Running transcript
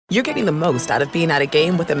you're getting the most out of being at a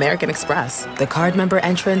game with American Express. The card member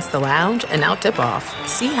entrance, the lounge, and now tip-off.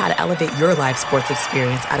 See how to elevate your live sports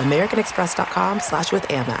experience at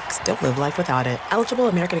americanexpress.com/withAmex. Don't live life without it. Eligible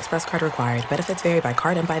American Express card required. Benefits vary by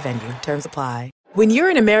card and by venue. Terms apply. When you're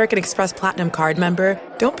an American Express Platinum card member,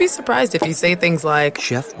 don't be surprised if you say things like,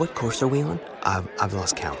 "Chef, what course are we on? I've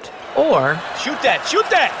lost count." Or, Shoot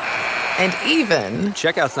that! And even,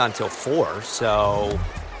 Checkout's not until 4, so...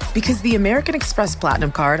 Because the American Express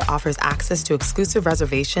Platinum Card offers access to exclusive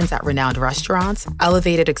reservations at renowned restaurants,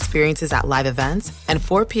 elevated experiences at live events, and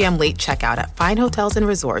 4 p.m. late checkout at fine hotels and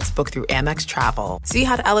resorts booked through Amex Travel. See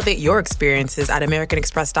how to elevate your experiences at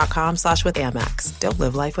americanexpress.com/withAmex. Don't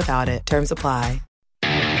live life without it. Terms apply.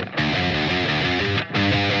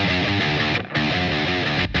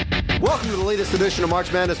 Welcome to the latest edition of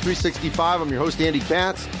March Madness 365. I'm your host, Andy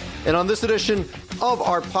Katz. And on this edition of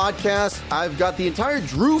our podcast, I've got the entire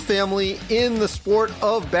Drew family in the sport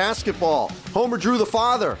of basketball. Homer Drew, the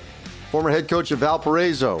father, former head coach of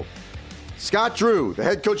Valparaiso. Scott Drew, the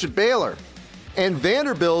head coach at Baylor. And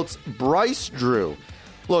Vanderbilt's Bryce Drew.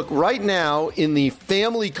 Look, right now in the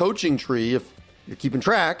family coaching tree, if you're keeping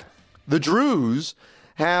track, the Drews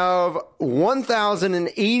have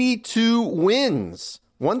 1,082 wins.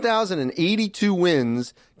 1,082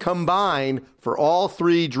 wins combined for all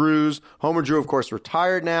three Drews. Homer Drew, of course,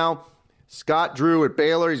 retired now. Scott Drew at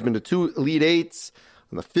Baylor. He's been to 2 Elite Eights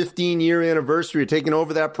on the 15-year anniversary of taking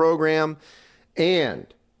over that program. And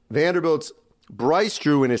Vanderbilt's Bryce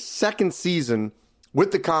Drew in his second season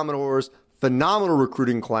with the Commodores. Phenomenal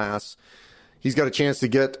recruiting class. He's got a chance to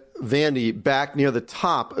get Vandy back near the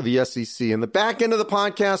top of the SEC. In the back end of the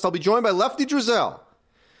podcast, I'll be joined by Lefty Driesell,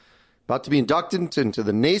 about to be inducted into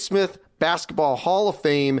the Naismith Basketball Hall of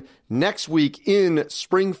Fame next week in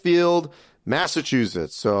Springfield,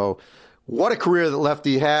 Massachusetts. So what a career that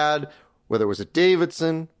Lefty had, whether it was at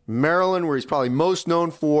Davidson, Maryland, where he's probably most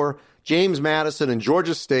known for, James Madison, and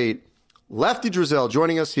Georgia State. Lefty Driesell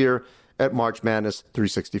joining us here at March Madness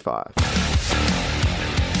 365.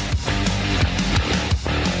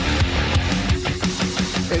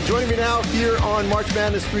 And joining me now here on March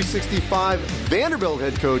Madness 365, Vanderbilt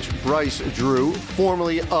head coach Bryce Drew,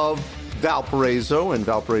 formerly of Valparaiso and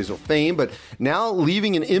Valparaiso fame, but now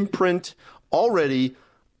leaving an imprint already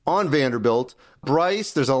on Vanderbilt.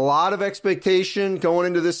 Bryce, there's a lot of expectation going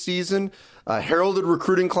into this season. A heralded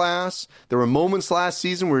recruiting class. There were moments last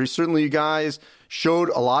season where certainly you guys showed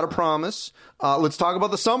a lot of promise. Let's talk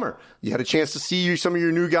about the summer. You had a chance to see some of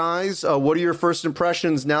your new guys. What are your first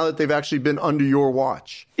impressions now that they've actually been under your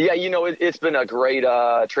watch? Yeah, it's been a great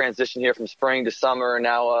transition here from spring to summer, and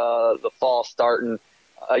now the fall starting.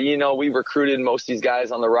 We recruited most of these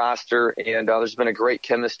guys on the roster, and there's been a great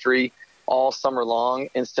chemistry all summer long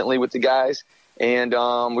instantly with the guys. And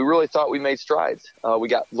we really thought we made strides. We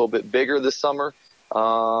got a little bit bigger this summer. We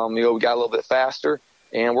got a little bit faster.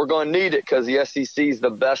 And we're going to need it because the SEC is the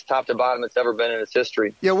best top to bottom it's ever been in its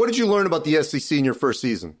history. Yeah, what did you learn about the SEC in your first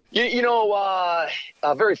season? A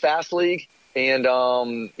very fast league and, a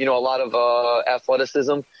lot of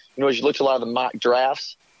athleticism. As you look at a lot of the mock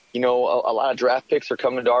drafts, a lot of draft picks are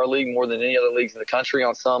coming to our league more than any other leagues in the country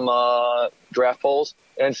on some draft polls.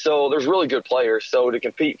 And so there's really good players. So to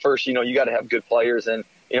compete first, you got to have good players. And,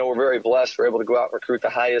 we're very blessed. We're able to go out and recruit the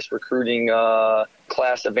highest recruiting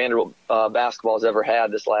class that Vanderbilt basketball has ever had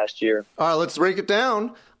this last year. All right, let's break it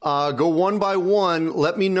down. Go one by one.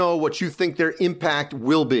 Let me know what you think their impact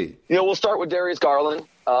will be. We'll start with Darius Garland.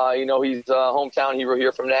 He's a hometown hero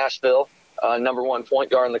here from Nashville, number 1 point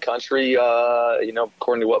guard in the country,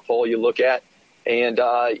 according to what poll you look at. And,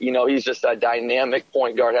 he's just a dynamic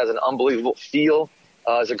point guard, has an unbelievable feel.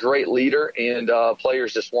 Is a great leader, and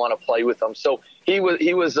players just want to play with him. So he was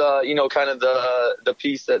kind of the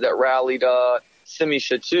piece that rallied Simi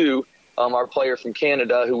Chatou, our player from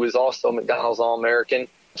Canada, who was also McDonald's All-American,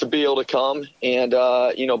 to be able to come. And,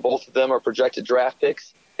 both of them are projected draft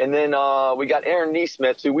picks. And then we got Aaron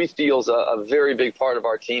Nesmith, who we feel is a very big part of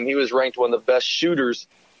our team. He was ranked one of the best shooters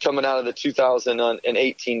coming out of the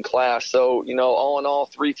 2018 class. So, all in all,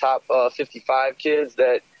 3 top 55 kids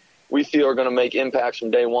that we feel are going to make impacts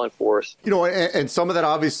from day one for us. And some of that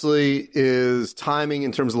obviously is timing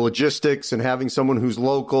in terms of logistics and having someone who's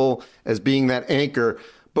local as being that anchor.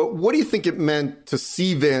 But what do you think it meant to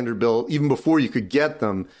see Vanderbilt, even before you could get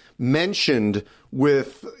them, mentioned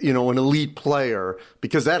with, an elite player?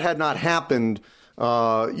 Because that had not happened,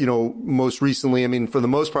 most recently. I mean, for the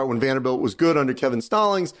most part, when Vanderbilt was good under Kevin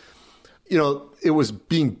Stallings, it was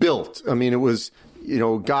being built. I mean, it was,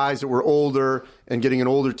 guys that were older and getting an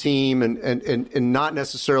older team and not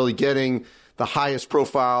necessarily getting the highest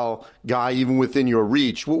profile guy even within your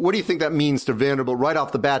reach. What do you think that means to Vanderbilt right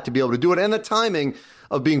off the bat to be able to do it, and the timing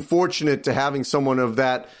of being fortunate to having someone of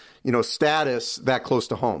that, status that close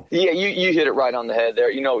to home? Yeah, you hit it right on the head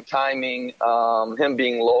there. Timing, him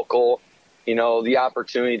being local, the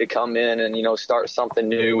opportunity to come in and, start something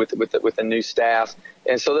new with a new staff.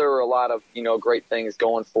 And so there were a lot of, great things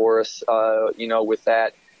going for us, with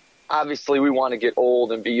that. Obviously, we want to get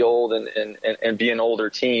old and be old and be an older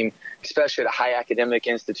team, especially at a high academic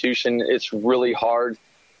institution. It's really hard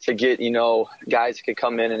to get, guys who can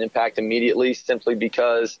come in and impact immediately, simply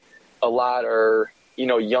because a lot are,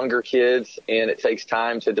 younger kids, and it takes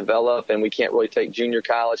time to develop, and we can't really take junior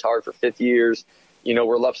college hard for 5 years.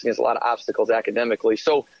 We're up against a lot of obstacles academically.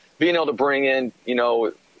 So being able to bring in,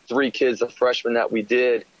 3 kids, a freshman that we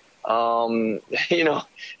did, it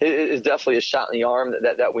is definitely a shot in the arm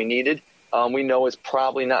that we needed. We know it's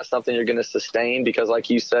probably not something you're going to sustain because, like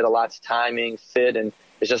you said, a lot's timing, fit, and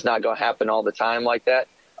it's just not going to happen all the time like that.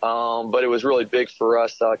 But it was really big for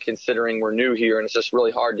us considering we're new here, and it's just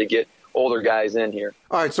really hard to get older guys in here.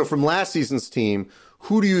 All right, so from last season's team,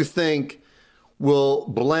 who do you think will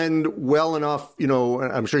blend well enough,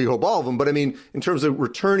 I'm sure you hope all of them, but I mean, in terms of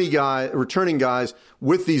returning guys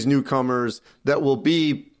with these newcomers that will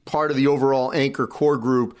be part of the overall anchor core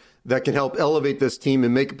group that can help elevate this team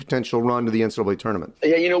and make a potential run to the NCAA tournament?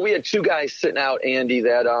 Yeah, we had 2 guys sitting out, Andy,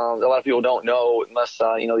 that a lot of people don't know unless,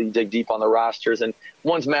 you dig deep on the rosters. And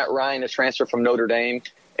one's Matt Ryan, a transfer from Notre Dame.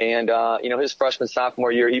 And, his freshman,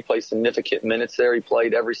 sophomore year, he played significant minutes there. He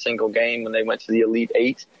played every single game when they went to the Elite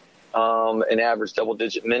Eight, and averaged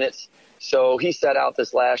double-digit minutes. So he sat out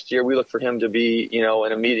this last year. We look for him to be,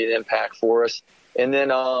 an immediate impact for us. And then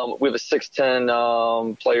we have a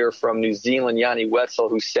 6'10" player from New Zealand, Yanni Wetzel,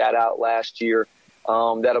 who sat out last year.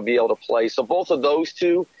 That'll be able to play. So both of those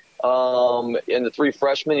 2 and the 3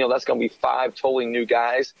 freshmen, that's going to be 5 totally new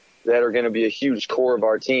guys that are going to be a huge core of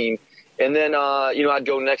our team. And then, I'd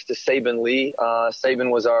go next to Saban Lee.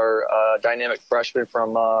 Saban was our dynamic freshman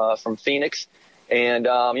from Phoenix. And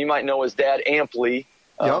you might know his dad, Amp Lee.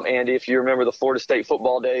 Yep. Andy, if you remember the Florida State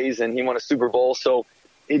football days, and he won a Super Bowl. So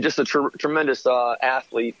he's just a tremendous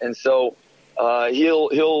athlete. And so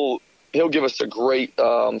he'll give us a great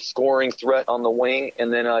scoring threat on the wing,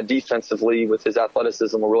 and then defensively with his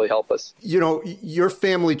athleticism will really help us. Your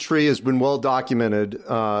family tree has been well documented,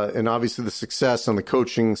 and obviously the success on the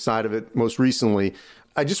coaching side of it most recently.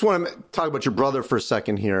 I just want to talk about your brother for a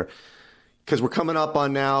second here, because we're coming up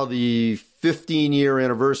on now the 15-year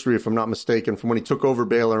anniversary, if I'm not mistaken, from when he took over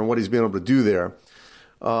Baylor and what he's been able to do there.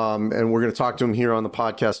 And we're going to talk to him here on the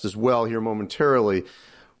podcast as well here momentarily.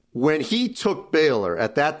 When he took Baylor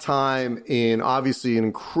at that time in obviously an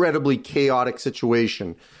incredibly chaotic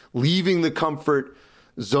situation, leaving the comfort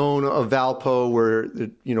zone of Valpo where,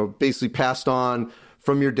 basically passed on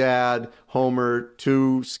from your dad, Homer,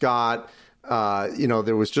 to Scott,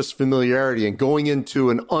 there was just familiarity, and going into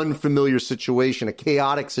an unfamiliar situation, a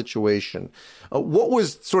chaotic situation. What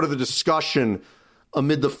was sort of the discussion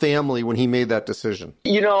amid the family when he made that decision?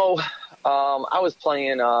 I was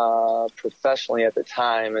playing professionally at the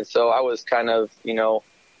time, and so I was kind of, here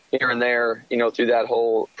and there, through that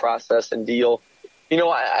whole process and deal.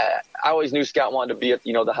 I always knew Scott wanted to be at,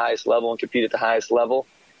 the highest level and compete at the highest level.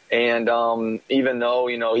 And even though,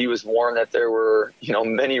 he was warned that there were,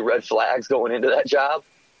 many red flags going into that job,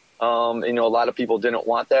 a lot of people didn't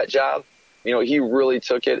want that job. He really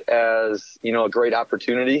took it as, a great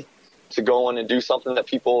opportunity to go in and do something that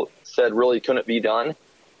people said really couldn't be done.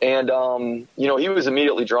 And, he was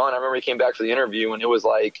immediately drawn. I remember he came back for the interview, and it was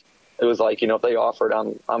like, if they offered,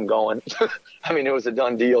 I'm going. I mean, it was a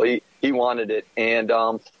done deal. He wanted it. And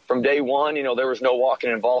from day one, there was no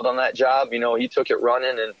walking involved on that job. He took it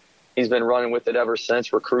running, and he's been running with it ever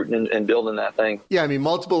since, recruiting and building that thing. Yeah, I mean,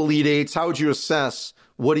 multiple Elite Eights. How would you assess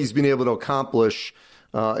what he's been able to accomplish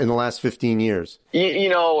in the last 15 years?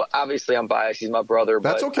 Obviously I'm biased. He's my brother.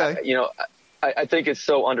 That's but okay. I think it's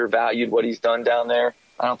so undervalued what he's done down there.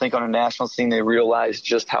 I don't think on a national scene they realized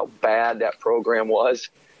just how bad that program was.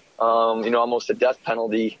 Almost a death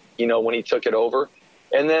penalty, when he took it over.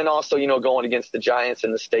 And then also, going against the Giants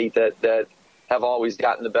in the state that have always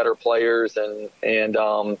gotten the better players and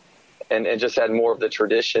just had more of the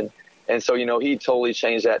tradition. And so, he totally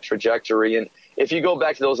changed that trajectory. And if you go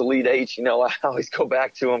back to those Elite Eights, I always go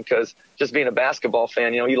back to him because just being a basketball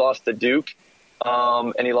fan, he lost to Duke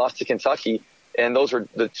and he lost to Kentucky. And those were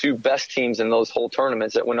the 2 best teams in those whole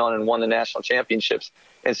tournaments that went on and won the national championships.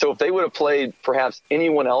 And so if they would have played perhaps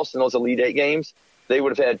anyone else in those Elite Eight games, they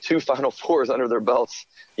would have had 2 Final Fours under their belts,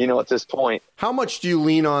 at this point. How much do you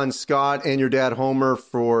lean on Scott and your dad, Homer,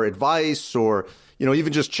 for advice or,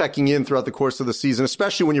 even just checking in throughout the course of the season,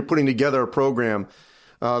 especially when you're putting together a program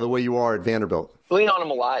the way you are at Vanderbilt? Lean on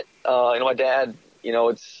him a lot. My dad,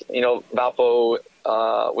 Valpo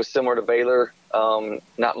was similar to Baylor.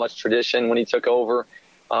 Not much tradition when he took over.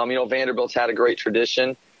 Vanderbilt's had a great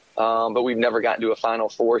tradition, but we've never gotten to a Final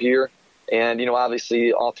Four here. And,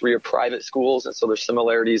 obviously all three are private schools, and so there's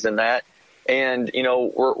similarities in that. And,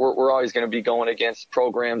 we're always going to be going against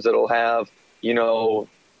programs that'll have,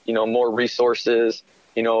 more resources,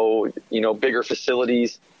 bigger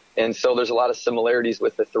facilities. And so there's a lot of similarities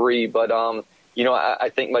with the three. But, I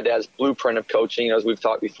think my dad's blueprint of coaching, as we've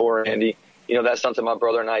talked before, Andy, that's something my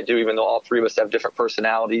brother and I do, even though all three of us have different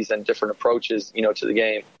personalities and different approaches, to the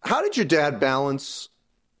game. How did your dad balance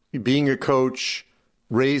being a coach,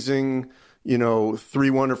 raising, three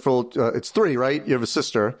wonderful, it's three, right? You have a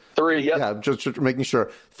sister. Three, yep. Yeah, just making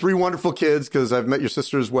sure. Three wonderful kids, because I've met your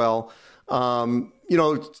sister as well.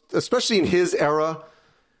 Especially in his era,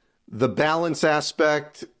 the balance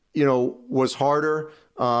aspect, was harder.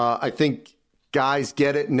 I think guys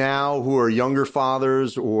get it now who are younger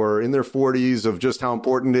fathers or in their 40s of just how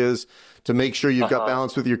important it is to make sure you've got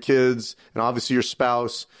balance with your kids and obviously your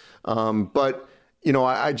spouse. But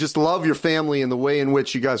I just love your family and the way in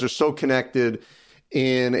which you guys are so connected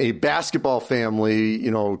in a basketball family,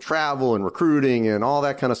 travel and recruiting and all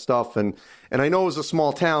that kind of stuff. And I know it was a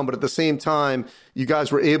small town, but at the same time, you guys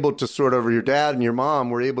were able to your dad and your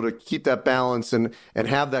mom were able to keep that balance and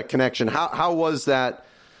have that connection. How was that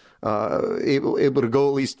able to go,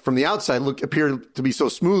 at least from the outside, appear to be so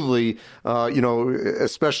smoothly,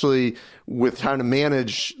 especially with trying to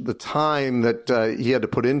manage the time that he had to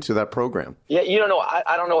put into that program? Yeah,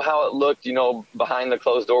 I don't know how it looked, behind the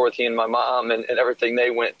closed door with he and my mom and everything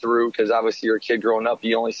they went through, because obviously you're a kid growing up,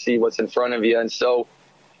 you only see what's in front of you. And so,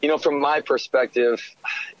 from my perspective,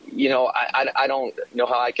 I don't know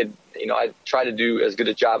how I could, I try to do as good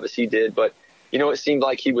a job as he did, but it seemed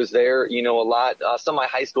like he was there, a lot. Some of my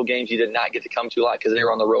high school games he did not get to come to a lot because they were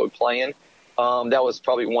on the road playing. That was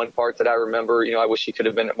probably one part that I remember. I wish he could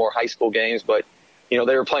have been at more high school games, but, they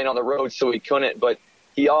were playing on the road, so he couldn't. But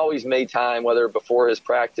he always made time, whether before his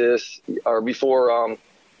practice or before,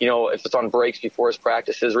 if it's on breaks before his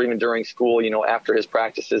practices or even during school, after his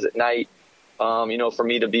practices at night, for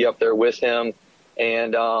me to be up there with him.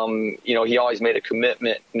 And, he always made a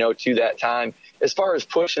commitment, to that time. As far as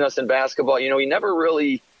pushing us in basketball, he never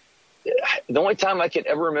really – the only time I can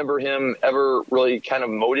ever remember him ever really kind of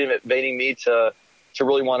motivating me to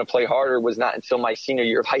really want to play harder was not until my senior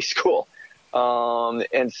year of high school.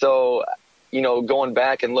 And so, going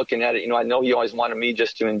back and looking at it, I know he always wanted me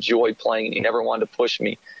just to enjoy playing. He never wanted to push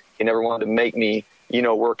me. He never wanted to make me,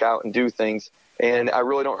 work out and do things. And I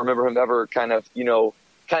really don't remember him ever kind of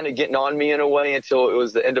getting on me in a way until it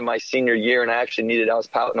was the end of my senior year, and I was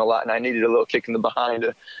pouting a lot, and I needed a little kick in the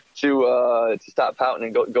behind to stop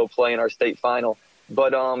pouting and go play in our state final.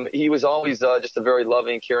 But he was always just a very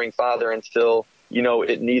loving, caring father until,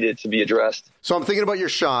 it needed to be addressed. So I'm thinking about your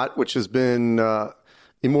shot, which has been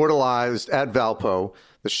immortalized at Valpo,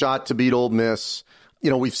 the shot to beat Ole Miss.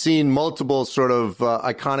 We've seen multiple sort of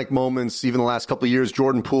iconic moments, even the last couple of years.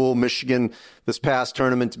 Jordan Poole, Michigan, this past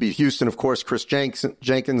tournament to beat Houston. Of course, Chris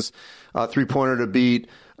Jenkins, three-pointer to beat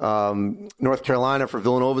North Carolina for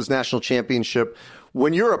Villanova's national championship.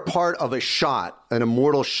 When you're a part of a shot, an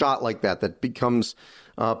immortal shot like that becomes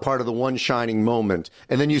part of the one shining moment,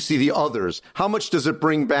 and then you see the others, how much does it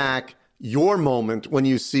bring back your moment when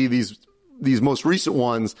you see these most recent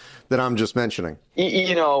ones that I'm just mentioning?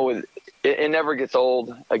 It never gets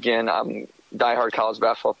old. Again, I'm a diehard college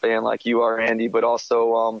basketball fan like you are, Andy, but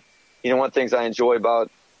also, one of the things I enjoy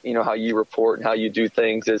about, how you report and how you do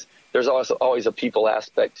things is there's also always a people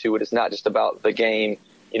aspect to it. It's not just about the game.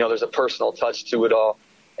 There's a personal touch to it all.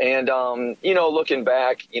 And, looking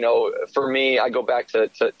back, for me, I go back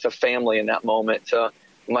to family in that moment, to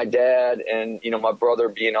my dad and, my brother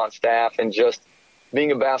being on staff and just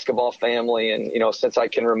being a basketball family. And, since I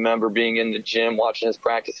can remember being in the gym, watching his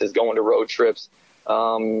practices, going to road trips,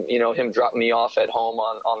 him dropping me off at home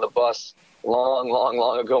on the bus long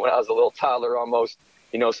ago when I was a little toddler almost,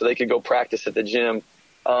 so they could go practice at the gym.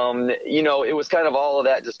 It was kind of all of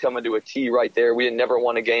that just coming to a T right there. We had never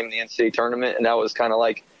won a game in the NCAA tournament, and that was kind of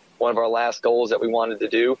like one of our last goals that we wanted to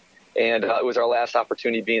do. And it was our last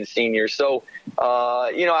opportunity being seniors. So,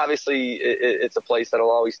 obviously it's a place that'll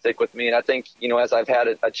always stick with me. And I think, as I've had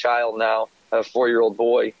a child now, a 4-year-old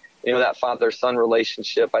boy, that father-son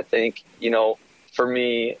relationship, I think, for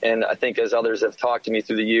me, and I think as others have talked to me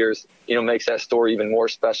through the years, makes that story even more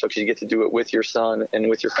special because you get to do it with your son and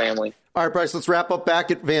with your family. All right, Bryce, let's wrap up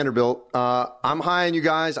back at Vanderbilt. I'm high on you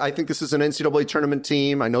guys. I think this is an NCAA tournament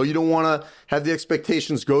team. I know you don't want to have the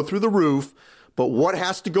expectations go through the roof, but what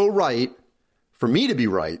has to go right for me to be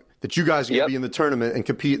right that you guys are going to be in the tournament and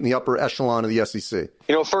compete in the upper echelon of the SEC?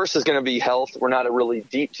 First is going to be health. We're not a really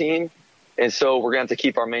deep team, and so we're going to have to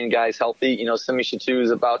keep our main guys healthy. Simi Shatu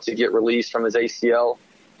is about to get released from his ACL,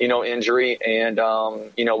 injury, and,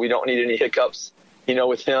 we don't need any hiccups,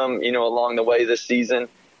 with him, along the way this season,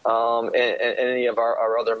 and any of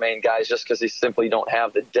our other main guys, just because they simply don't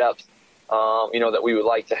have the depth, that we would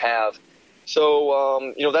like to have.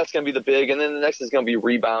 So, that's going to be the big, and then the next is going to be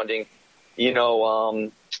rebounding.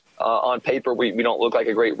 On paper, we don't look like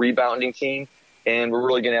a great rebounding team, and we're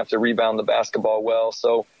really going to have to rebound the basketball well.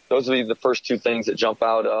 So those will be the first two things that jump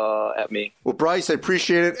out at me. Well, Bryce, I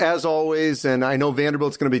appreciate it as always, and I know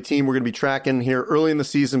Vanderbilt's going to be a team we're going to be tracking here early in the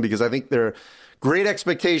season because I think they're great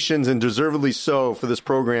expectations and deservedly so for this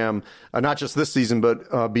program, not just this season,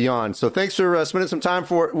 but beyond. So thanks for spending some time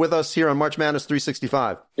with us here on March Madness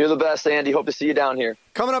 365. You're the best, Andy. Hope to see you down here.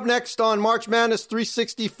 Coming up next on March Madness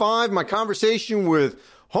 365, my conversation with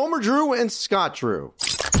Homer Drew and Scott Drew.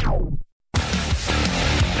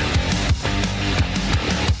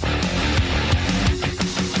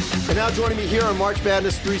 And now joining me here on March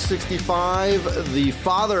Madness 365, the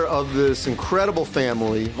father of this incredible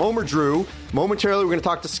family, Homer Drew. Momentarily, we're going to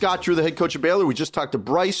talk to Scott Drew, the head coach of Baylor. We just talked to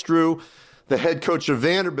Bryce Drew, the head coach of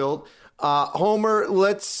Vanderbilt. Homer,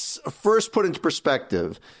 let's first put into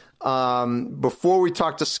perspective, before we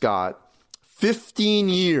talk to Scott, 15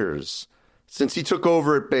 years since he took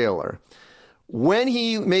over at Baylor. When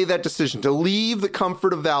he made that decision to leave the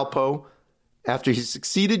comfort of Valpo after he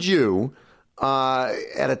succeeded you,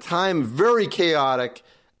 at a time very chaotic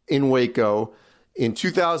in Waco in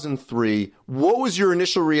 2003, what was your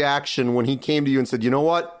initial reaction when he came to you and said, you know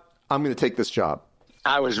what, I'm going to take this job?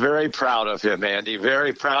 I was very proud of him, Andy,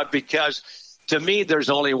 very proud, because to me, there's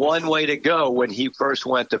only one way to go when he first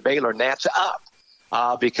went to Baylor, and that's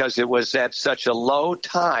up, because it was at such a low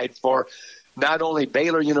tide for not only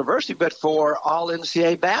Baylor University, but for all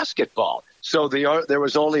NCAA basketball. So there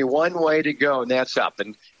was only one way to go, and that's up.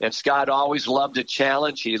 And Scott always loved a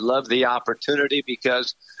challenge. He loved the opportunity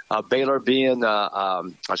because Baylor being a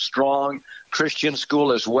strong Christian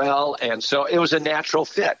school as well. And so it was a natural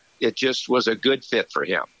fit. It just was a good fit for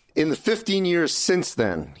him. In the 15 years since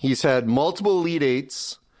then, he's had multiple Elite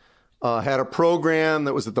Eights, had a program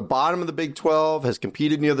that was at the bottom of the Big 12, has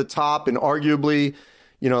competed near the top in arguably,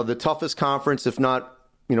 the toughest conference, if not,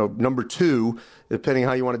 number two, depending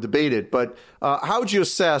how you want to debate it. But how would you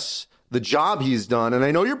assess the job he's done? And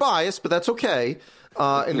I know you're biased, but that's okay,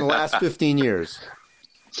 in the last 15 years.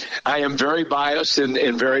 I am very biased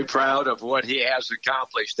and very proud of what he has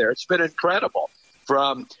accomplished there. It's been incredible,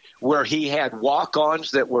 from where he had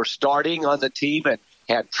walk-ons that were starting on the team and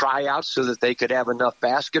had tryouts so that they could have enough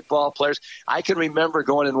basketball players. I can remember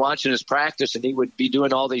going and watching his practice, and he would be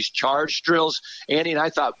doing all these charge drills, Andy, and I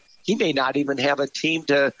thought, he may not even have a team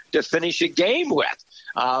to finish a game with.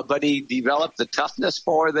 But he developed the toughness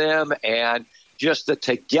for them and just the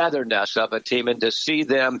togetherness of a team, and to see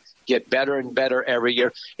them get better and better every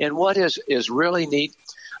year. And what is really neat,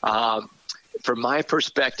 from my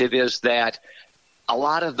perspective, is that a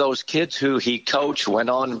lot of those kids who he coached went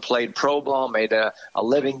on and played pro ball, made a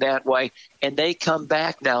living that way, and they come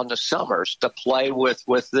back now in the summers to play with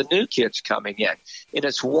the new kids coming in. And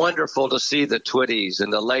it's wonderful to see the Twitties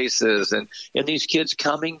and the Laces and these kids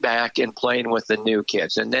coming back and playing with the new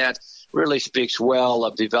kids. And that really speaks well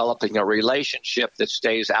of developing a relationship that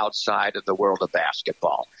stays outside of the world of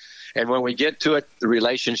basketball. And when we get to it, the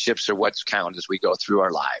relationships are what's count as we go through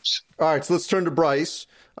our lives. All right, so let's turn to Bryce.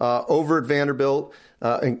 Over at Vanderbilt,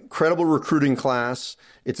 incredible recruiting class.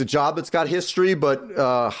 It's a job that's got history, but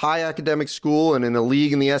high academic school and in a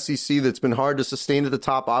league in the SEC that's been hard to sustain at the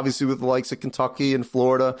top, obviously with the likes of Kentucky and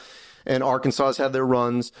Florida, and Arkansas has had their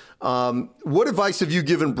runs. What advice have you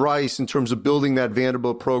given Bryce in terms of building that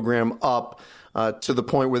Vanderbilt program up to the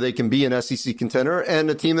point where they can be an SEC contender and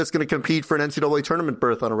a team that's going to compete for an NCAA tournament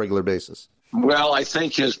berth on a regular basis? Well, I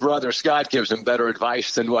think his brother Scott gives him better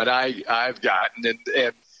advice than what I've gotten.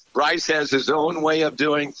 And Bryce has his own way of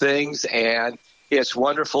doing things, and it's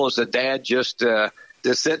wonderful as a dad just to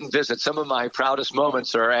sit and visit. Some of my proudest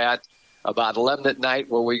moments are at about 11 at night,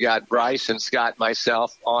 where we got Bryce and Scott and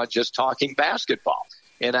myself on just talking basketball.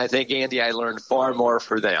 And I think, Andy, I learned far more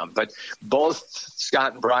for them. But both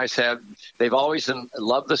Scott and Bryce they've always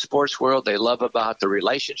loved the sports world. They love about the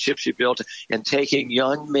relationships you built and taking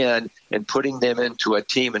young men and putting them into a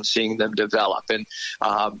team and seeing them develop. And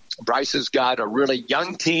Bryce has got a really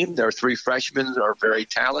young team. Their 3 freshmen are very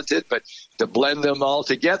talented, but to blend them all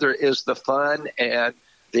together is the fun and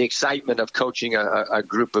the excitement of coaching a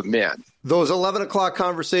group of men. Those 11 o'clock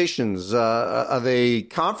conversations, are they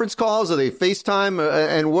conference calls? Are they FaceTime?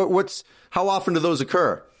 And how often do those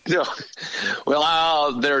occur? No.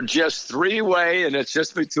 Well, they're just 3-way, and it's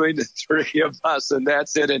just between the 3 of us, and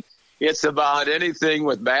that's it. And it's about anything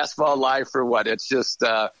with basketball life or what. It's just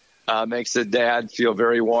makes the dad feel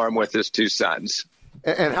very warm with his 2 sons.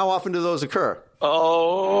 And how often do those occur?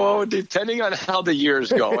 Oh, depending on how the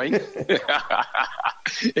year's going.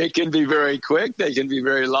 It can be very quick. They can be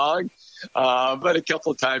very long. But a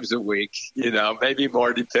couple times a week, maybe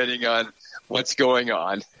more depending on what's going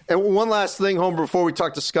on. And one last thing, Homer, before we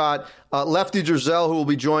talk to Scott, Lefty Driesell, who will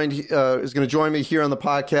be is going to join me here on the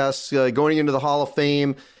podcast, going into the Hall of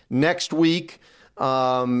Fame next week.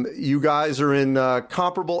 You guys are in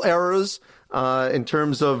comparable eras in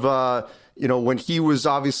terms of, when he was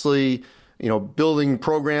obviously, building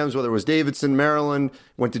programs, whether it was Davidson, Maryland,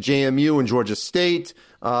 went to JMU and Georgia State.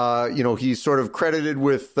 He's sort of credited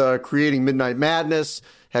with creating Midnight Madness,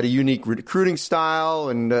 had a unique recruiting style.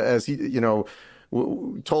 And as he,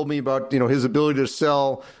 told me about, his ability to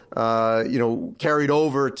sell, carried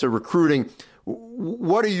over to recruiting.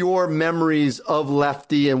 What are your memories of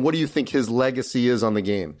Lefty, and what do you think his legacy is on the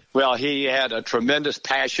game? Well, he had a tremendous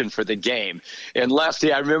passion for the game. And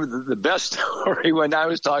Lefty, I remember the best story when I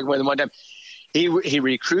was talking with him one time. He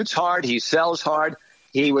recruits hard. He sells hard.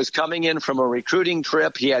 He was coming in from a recruiting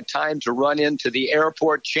trip. He had time to run into the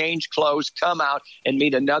airport, change clothes, come out, and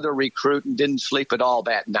meet another recruit, and didn't sleep at all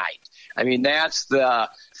that night. I mean, that's the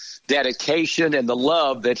dedication and the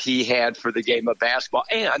love that he had for the game of basketball.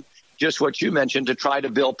 And just what you mentioned, to try to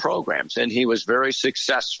build programs. And he was very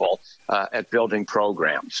successful at building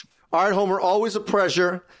programs. All right, Homer, always a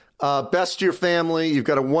pleasure. Best to your family. You've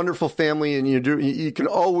got a wonderful family, and you can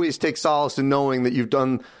always take solace in knowing that you've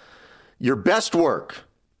done your best work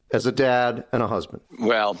as a dad and a husband.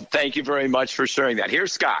 Well, thank you very much for sharing that.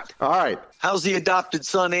 Here's Scott. All right. How's the adopted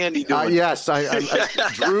son, Andy, doing? Yes,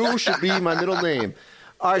 Drew should be my middle name.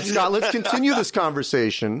 All right, Scott, let's continue this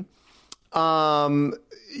conversation.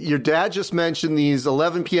 Your dad just mentioned these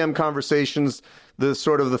 11 p.m. conversations, the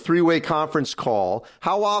sort of the 3-way conference call.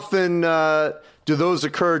 How often do those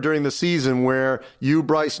occur during the season where you,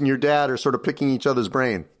 Bryce, and your dad are sort of picking each other's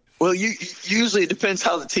brain? Well, usually it depends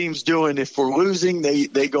how the team's doing. If we're losing,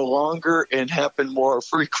 they go longer and happen more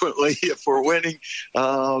frequently. If we're winning,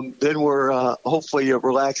 then we're hopefully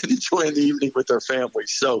relaxing and enjoying the evening with our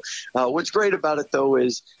families. So what's great about it, though,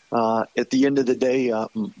 is at the end of the day,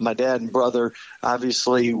 my dad and brother,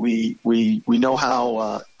 obviously we know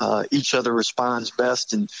how each other responds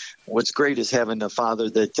best. And what's great is having a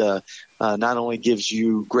father that not only gives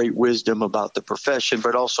you great wisdom about the profession,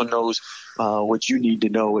 but also knows what you need to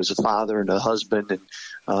know as a father and a husband,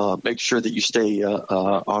 and make sure that you stay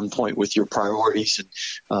on point with your priorities.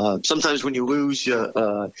 And sometimes when you lose,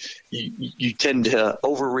 you tend to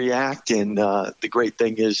overreact. And the great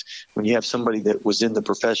thing is when you have somebody that was in the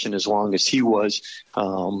profession as long as he was,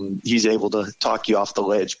 he's able to talk you off the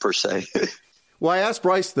ledge, per se. Well, I asked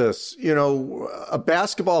Bryce this, a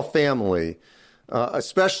basketball family,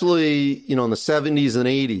 especially, in the 70s and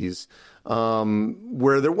 80s,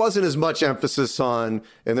 where there wasn't as much emphasis on,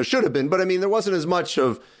 and there should have been, but I mean, there wasn't as much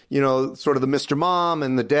of, sort of the Mr. Mom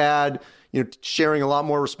and the dad, sharing a lot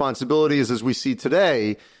more responsibilities as we see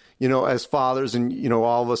today, as fathers, and,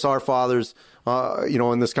 all of us are fathers,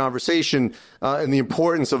 in this conversation, and the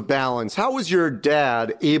importance of balance. How was your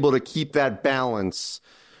dad able to keep that balance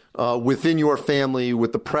within your family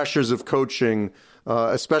with the pressures of coaching,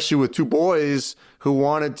 especially with 2 boys who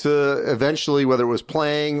wanted to eventually, whether it was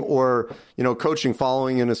playing or, coaching,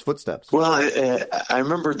 following in his footsteps? Well, I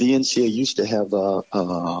remember the NCAA used to have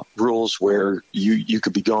rules where you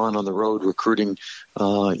could be gone on the road recruiting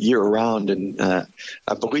year round. And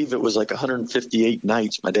I believe it was like 158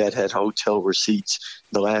 nights. My dad had hotel receipts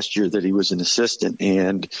the last year that he was an assistant.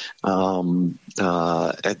 And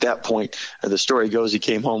at that point, the story goes, he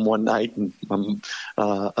came home one night and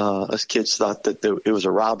us kids thought that it was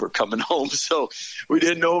a robber coming home. So we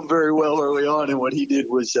didn't know him very well early on. And what he did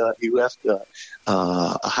was he left a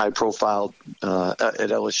high profile at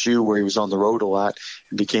LSU, where he was on the road a lot,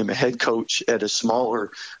 and became a head coach at a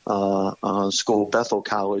smaller school, Bethel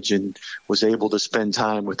College, and was able to spend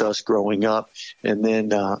time with us growing up. And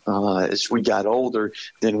then as we got older,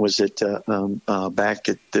 then was back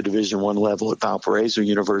at the Division I level at Valparaiso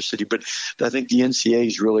University. But I think the NCAA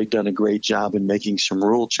has really done a great job in making some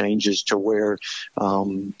rule changes to where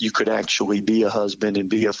you could actually be a husband and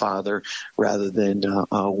be a father rather than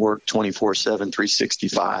work 24/7,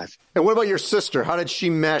 365. And what about your sister? How did she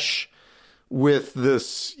mesh with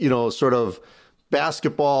this, sort of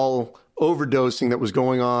basketball overdosing that was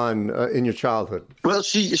going on in your childhood? Well,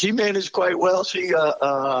 she managed quite well. She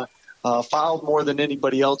fouled more than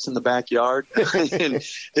anybody else in the backyard and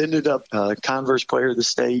ended up Converse player of the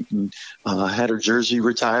state, and had her jersey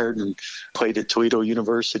retired and played at Toledo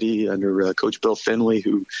University under Coach Bill Finley,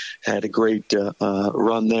 who had a great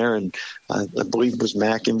run there, and I believe was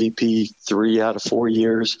MAC MVP 3 out of 4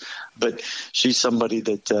 years. But she's somebody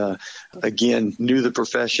that, again, knew the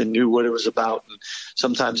profession, knew what it was about. And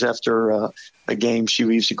sometimes after a game, she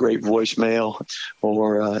leaves a great voicemail,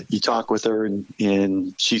 or you talk with her,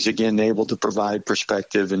 and she's, again, able to provide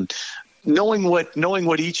perspective. And knowing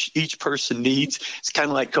what each person needs, it's kind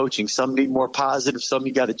of like coaching. Some need more positive, some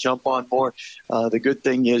you got to jump on more. The good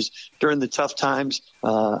thing is during the tough times,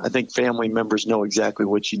 I think family members know exactly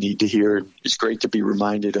what you need to hear. It's great to be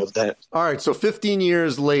reminded of that. All right, so 15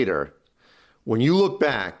 years later, when you look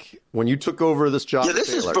back, when you took over this job,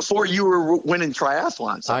 this is before you were winning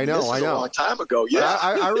triathlons. I know. A long time ago. Yeah,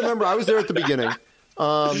 I remember. I was there at the beginning.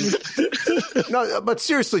 No, but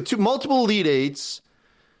seriously, multiple Elite Eights.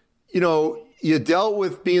 You dealt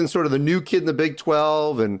with being sort of the new kid in the Big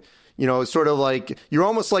 12, and it's sort of like you're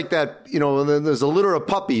almost like that. There's a litter of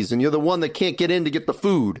puppies, and you're the one that can't get in to get the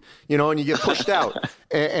food. And you get pushed out,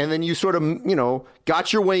 and then you sort of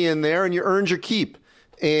got your way in there, and you earned your keep.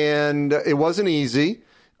 And it wasn't easy.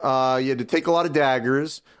 You had to take a lot of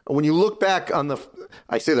daggers. When you look back on the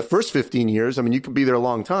first 15 years, I mean, you could be there a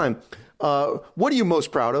long time. What are you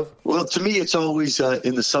most proud of? Well, to me, it's always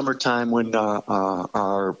in the summertime when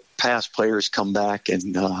our past players come back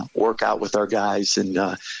and work out with our guys and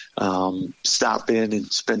stop in and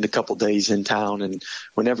spend a couple days in town. And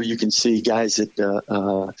whenever you can see guys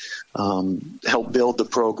that helped build the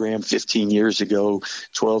program 15 years ago,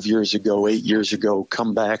 12 years ago, 8 years ago,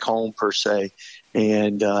 come back home per se.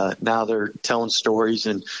 And now they're telling stories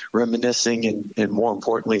and reminiscing, and more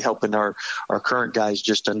importantly, helping our current guys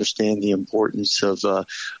just understand the importance of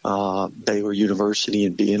Baylor University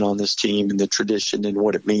and being on this team and the tradition and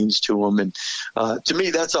what it means to them. And to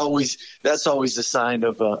me, that's always a sign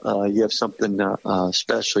of you have something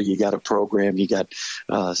special. You got a program. You got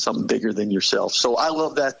something bigger than yourself. So I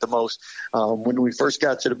love that the most. When we first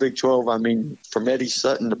got to the Big 12, I mean, from Eddie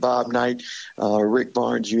Sutton to Bob Knight, Rick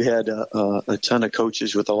Barnes, you had a ton of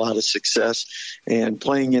coaches with a lot of success, and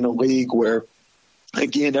playing in a league where,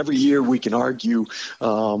 again, every year we can argue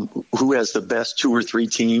who has the best 2 or 3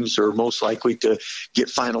 teams or most likely to get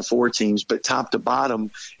Final Four teams, but top to bottom,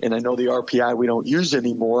 and I know the RPI we don't use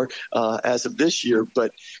anymore as of this year,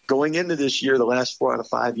 but going into this year, the last 4 out of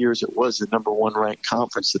 5 years, it was the number 1 ranked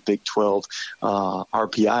conference, the Big 12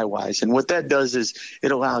 RPI-wise. And what that does is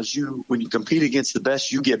it allows you, when you compete against the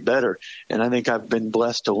best, you get better. And I think I've been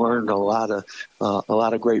blessed to learn a lot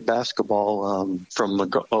of great basketball from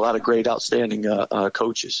a lot of great, outstanding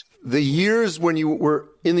coaches. The years when you were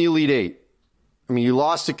in the Elite Eight, I mean, you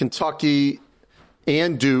lost to Kentucky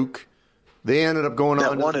and Duke. They ended up going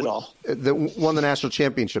on. Won it all. That won the national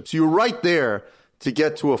championships. You were right there to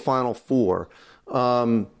get to a Final Four.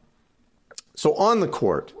 So on the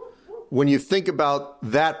court, when you think about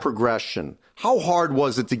that progression, how hard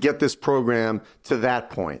was it to get this program to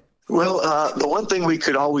that point? Well, the one thing we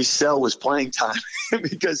could always sell was playing time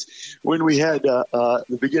because when we had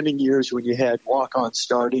the beginning years when you had walk-on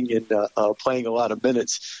starting and playing a lot of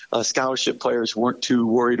minutes, scholarship players weren't too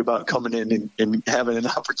worried about coming in and having an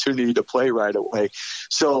opportunity to play right away.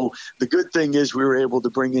 So the good thing is we were able to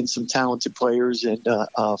bring in some talented players, and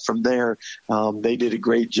from there they did a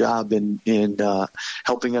great job in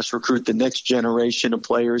helping us recruit the next generation of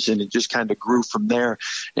players, and it just kind of grew from there.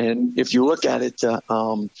 And if you look at it,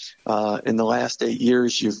 in the last 8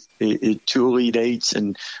 years, you've 2 Elite Eights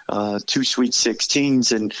and 2 Sweet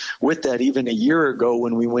 16s. And with that, even a year ago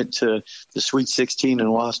when we went to the Sweet 16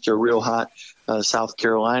 and lost to a real hot South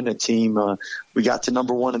Carolina team, we got to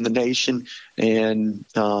number 1 in the nation. And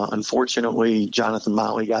unfortunately, Jonathan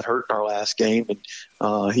Motley got hurt in our last game.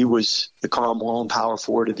 And he was the Karl Malone Power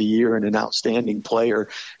Forward of the Year and an outstanding player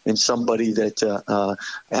and somebody that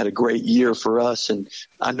had a great year for us. And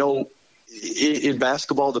I know in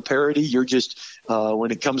basketball, the parity, you're just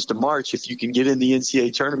when it comes to March, if you can get in the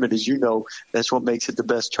NCAA tournament, as you know, that's what makes it the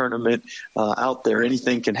best tournament out there.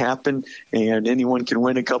 Anything can happen, and anyone can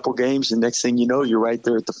win a couple games, and next thing you know, you're right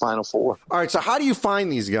there at the Final Four. All right, so how do you find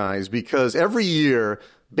these guys? Because every year,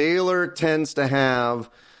 Baylor tends to have,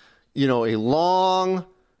 a long,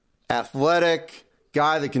 athletic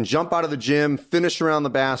guy that can jump out of the gym, finish around the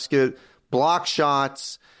basket, block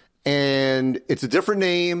shots, and it's a different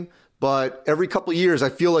name. But every couple of years, I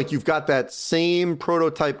feel like you've got that same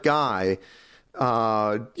prototype guy,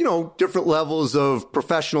 different levels of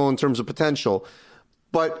professional in terms of potential.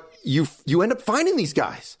 But you end up finding these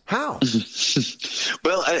guys. How?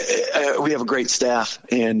 Well, we have a great staff,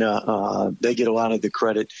 and they get a lot of the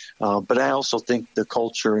credit. But I also think the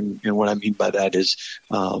culture, and what I mean by that is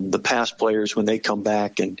the past players, when they come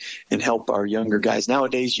back and help our younger guys.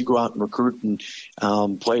 Nowadays, you go out and recruit,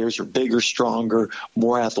 and players are bigger, stronger,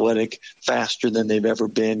 more athletic, faster than they've ever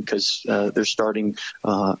been because they're starting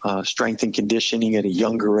strength and conditioning at a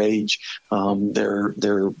younger age.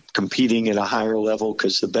 They're competing at a higher level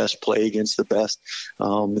because the best play against the best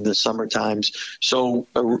in the summer times. So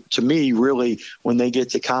to me, really, when they get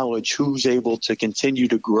to college, who's able to continue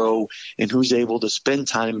to grow and who's able to spend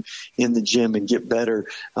time in the gym and get better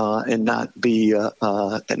and not be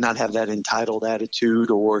not have that entitled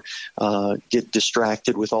attitude or get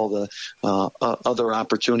distracted with all the other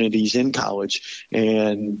opportunities in college.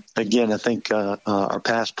 And again, I think our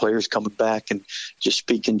past players coming back and just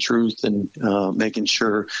speaking truth and making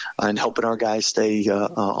sure and helping our guys stay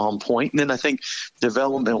on point. And then I think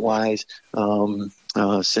development-wise,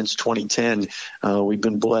 since 2010, we've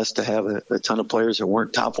been blessed to have a ton of players that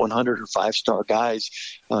weren't top 100 or 5-star guys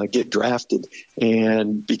get drafted.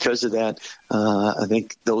 And because of that, I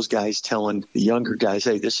think those guys telling the younger guys,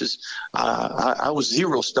 hey, this is I was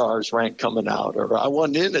 0 stars ranked coming out, or I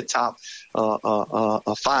wasn't in the top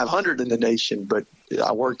 500 in the nation, but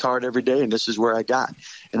I worked hard every day, and this is where I got.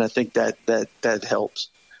 And I think that helps.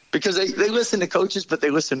 Because they listen to coaches, but they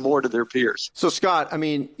listen more to their peers. So, Scott,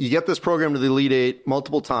 you get this program to the Elite Eight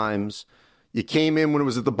multiple times. You came in when it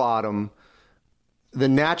was at the bottom. The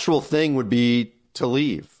natural thing would be to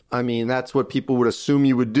leave. That's what people would assume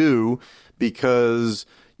you would do because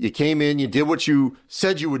you came in, you did what you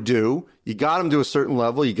said you would do. You got them to a certain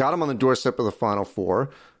level. You got them on the doorstep of the Final Four.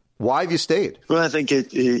 Why have you stayed? Well, I think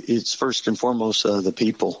it's first and foremost the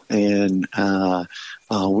people, and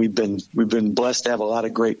we've been blessed to have a lot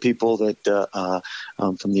of great people that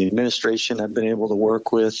from the administration I've been able to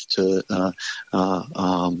work with to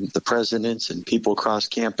the presidents and people across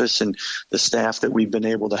campus and the staff that we've been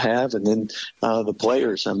able to have, and then the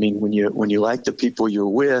players. When you like the people you're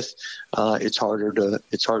with, it's harder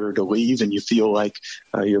to leave, and you feel like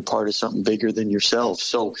you're part of something bigger than yourself.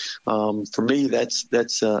 So for me, that's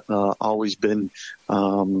always been,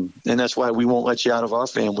 and that's why we won't let you out of our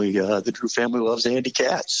family. The Drew family loves Andy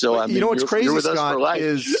Katz. So what's crazy, you're with Scott, us for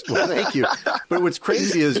life. well, thank you. But what's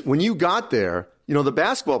crazy is when you got there, the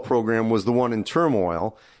basketball program was the one in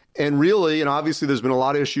turmoil, and really, and obviously, there's been a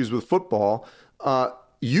lot of issues with football.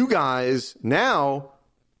 You guys now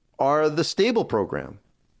are the stable program.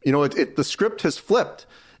 The script has flipped.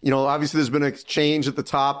 Obviously, there's been a change at the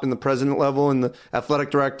top in the president level and the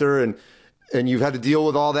athletic director, and you've had to deal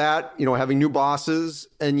with all that, having new bosses,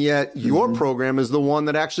 and yet your program is the one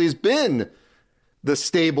that actually has been the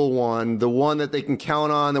stable one, the one that they can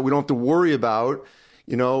count on, that we don't have to worry about.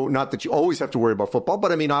 Not that you always have to worry about football,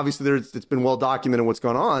 but obviously it's been well documented what's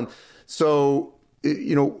going on. So,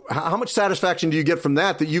 how much satisfaction do you get from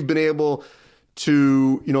that you've been able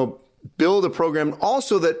to, build a program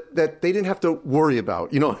also that they didn't have to worry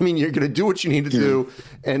about? You're going to do what you need to do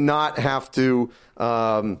and not have to,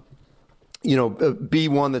 be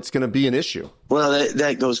one that's going to be an issue. Well,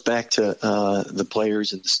 that goes back to the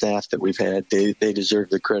players and the staff that we've had. They deserve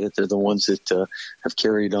the credit. They're the ones that have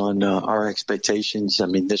carried on our expectations.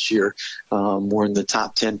 This year we're in the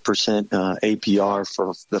top 10% APR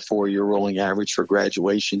for the 4-year rolling average for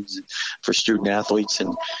graduations for student athletes.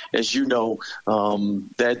 And as you know,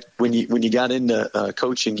 that when you got into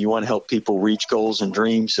coaching, you want to help people reach goals and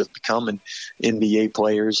dreams of becoming NBA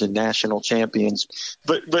players and national champions.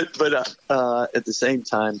 But at the same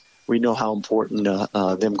time, we know how important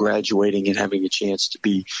them graduating and having a chance to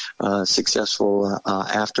be successful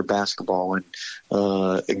after basketball. And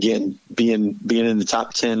again, being in the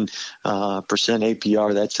top 10%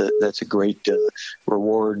 APR, that's a great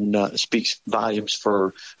reward, and speaks volumes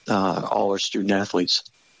for all our student athletes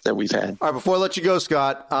that we've had. All right, before I let you go,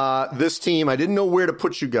 Scott, this team, I didn't know where to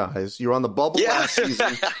put you guys. You're on the bubble last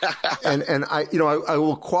season. And I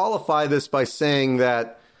will qualify this by saying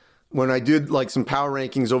that when I did like some power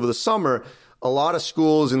rankings over the summer, a lot of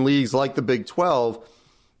schools and leagues like the Big 12,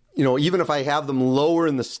 even if I have them lower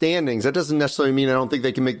in the standings, that doesn't necessarily mean I don't think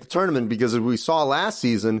they can make the tournament, because as we saw last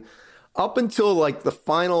season, up until like the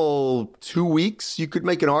final 2 weeks, you could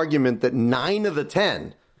make an argument that 9 of the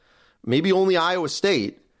 10, maybe only Iowa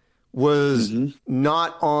State, was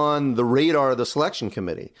not on the radar of the selection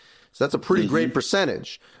committee. So that's a pretty great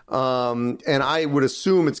percentage. And I would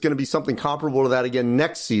assume it's going to be something comparable to that again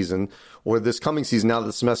next season, or this coming season now that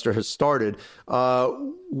the semester has started.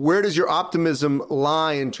 Where does your optimism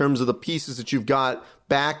lie in terms of the pieces that you've got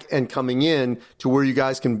back and coming in to where you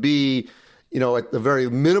guys can be, at the very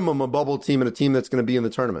minimum, a bubble team and a team that's going to be in the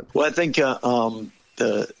tournament? Well, I think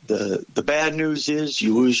the bad news is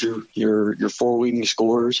you lose your 4 leading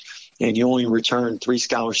scorers, and you only return 3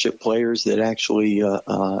 scholarship players that actually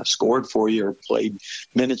scored for you or played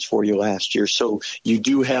minutes for you last year. So you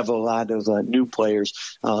do have a lot of new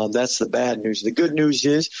players. That's the bad news. The good news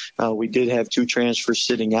is we did have 2 transfers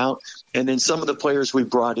sitting out. And then some of the players we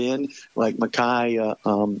brought in, like Makai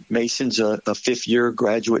Mason's a 5th-year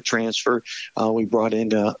graduate transfer. We brought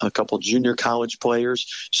in a couple junior college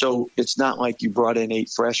players. So it's not like you brought in 8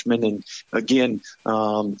 freshmen. And again,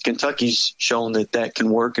 Kentucky's shown that can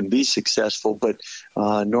work and be successful. But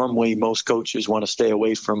normally most coaches want to stay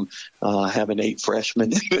away from having 8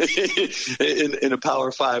 freshmen in a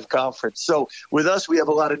Power 5 conference. So with us, we have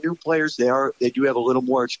a lot of new players. They do have a little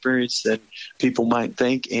more experience than people might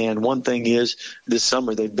think. And one thing is, this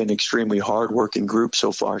summer they've been extremely hard-working group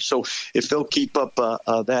so far. So if they'll keep up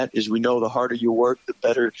that, as we know, the harder you work, the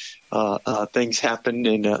better things happen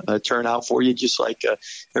and turn out for you. Just like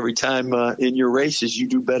every time in your races, you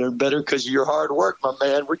do better and better because of your hard work, my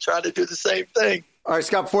man. We're trying to do the same thing. All right,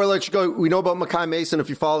 Scott, before I let you go, we know about Makai Mason. If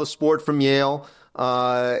you follow the sport from Yale,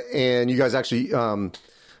 and you guys actually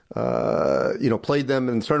played them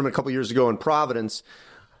in the tournament a couple years ago in Providence.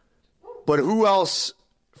 But who else,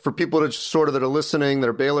 for people that are listening, that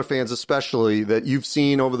are Baylor fans especially, that you've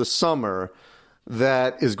seen over the summer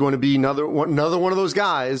that is going to be another one of those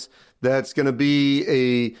guys that's going to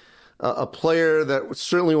be a player that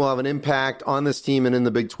certainly will have an impact on this team and in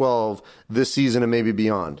the Big 12 this season and maybe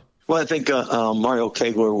beyond? Well, I think Mario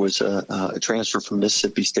Kegler was a transfer from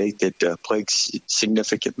Mississippi State that played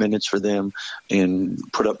significant minutes for them and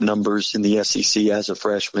put up numbers in the SEC as a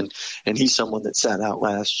freshman. And he's someone that sat out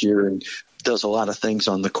last year and does a lot of things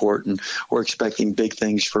on the court, and we're expecting big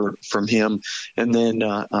things from him. And then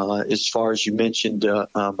as far as you mentioned,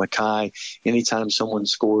 Makai, anytime someone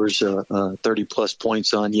scores 30-plus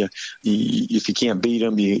points on you, if you can't beat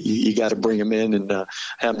him, you got to bring him in and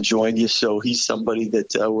have him join you. So he's somebody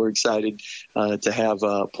that we're excited to have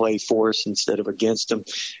play for us instead of against him.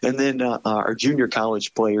 And then our junior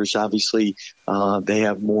college players, obviously, they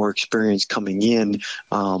have more experience coming in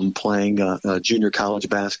playing junior college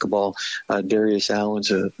basketball. Darius Allen's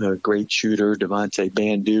a great shooter. Devontae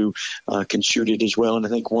Bandu can shoot it as well. And I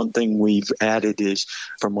think one thing we've added is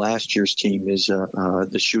from last year's team is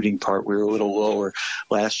the shooting part. We were a little lower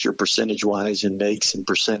last year percentage-wise in makes and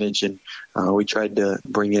percentage, and we tried to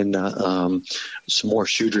bring in some more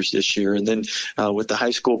shooters this year. And then with the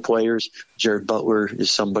high school players, Jared Butler is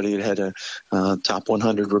somebody that had a top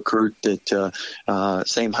 100 recruit that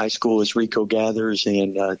same high school as Rico Gathers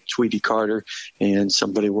and Tweety Carter, and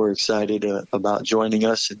somebody we're excited about joining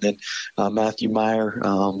us. And then Matthew Meyer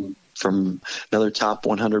from another top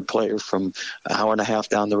 100 player from an hour and a half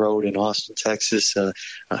down the road in Austin, Texas,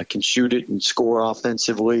 can shoot it and score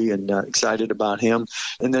offensively, and excited about him.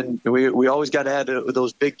 And then we always got to add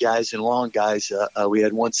those big guys and long guys. We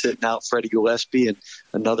had one sitting out, Freddie Gillespie, and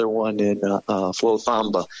another one in Flo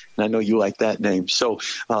Thamba. And I know you like that name. So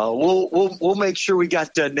we'll make sure we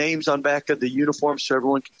got names on back of the uniform so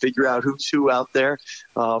everyone can figure out who's who out there.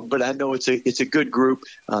 But I know it's a good group.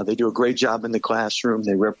 They do a great job in the classroom.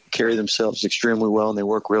 They carry themselves extremely well, and they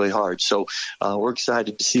work really hard. So we're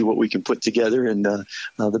excited to see what we can put together in the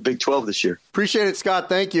Big 12 this year. Appreciate it, Scott.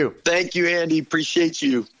 Thank you. Thank you, Andy. Appreciate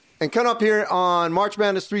you. And coming up here on March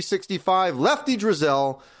Madness 365, Lefty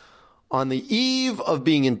Driesell on the eve of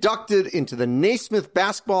being inducted into the Naismith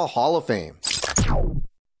Basketball Hall of Fame.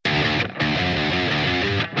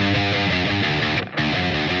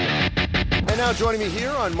 And now Now joining me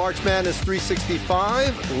here on March Madness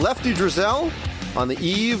 365, Lefty Driesell, on the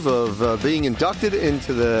eve of being inducted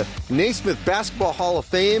into the Naismith Basketball Hall of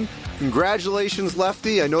Fame. Congratulations,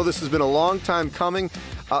 Lefty. I know this has been a long time coming.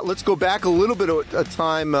 Let's go back a little bit of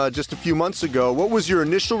time, just a few months ago. What was your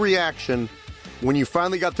initial reaction when you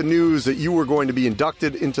finally got the news that you were going to be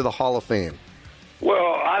inducted into the Hall of Fame?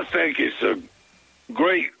 Well, I think it's a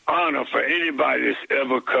great honor for anybody that's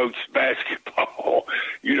ever coached basketball.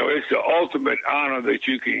 You know, it's the ultimate honor that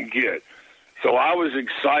you can get. So I was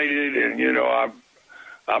excited, and, you know,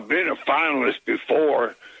 I've been a finalist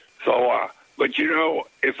before. So, but, you know,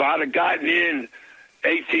 if I'd have gotten in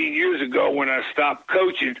 18 years ago when I stopped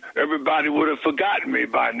coaching, everybody would have forgotten me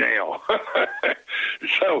by now.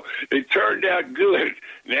 So it turned out good.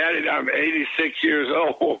 Now that I'm 86 years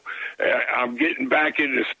old, I'm getting back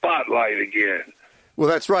in the spotlight again. Well,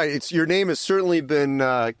 that's right. Your name has certainly been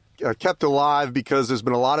kept alive because there's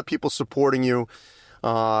been a lot of people supporting you,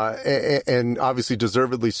 and obviously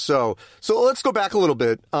deservedly so. So let's go back a little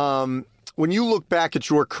bit. When you look back at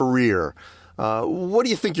your career, what do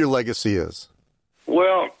you think your legacy is?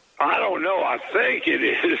 Well, I don't know. I think it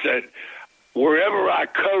is that wherever I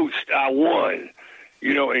coached, I won.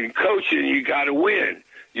 You know, in coaching, you got to win.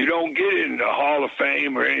 You don't get in the Hall of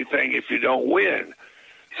Fame or anything if you don't win.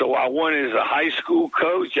 So I won as a high school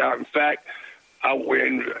coach. In fact,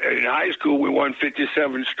 in high school, we won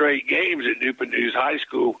 57 straight games at Newport News High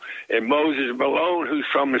School. And Moses Malone, who's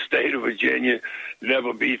from the state of Virginia,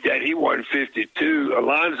 never beat that. He won 52.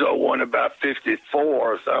 Alonzo won about 54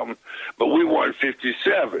 or something, but we won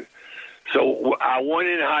 57. So I won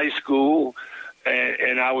in high school,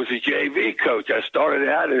 and I was a JV coach. I started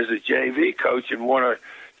out as a JV coach and won a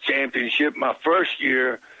championship my first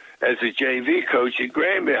year as a JV coach at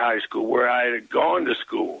Granby High School, where I had gone to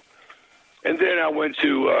school. And then I went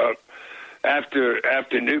to,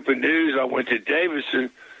 after Newport News, I went to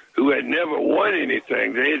Davidson, who had never won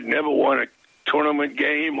anything. They had never won a tournament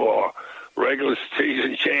game or regular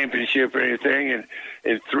season championship or anything. And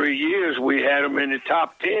in 3 years, we had them in the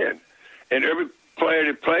top 10. And every player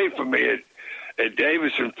that played for me at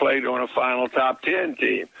Davidson played on a final top 10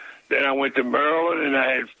 team. Then I went to Maryland, and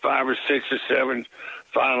I had 5 or 6 or 7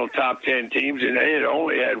 final top 10 teams, and they had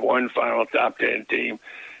only had one final top 10 team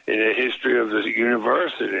in the history of the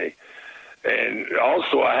university. And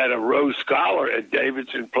also I had a Rhodes Scholar at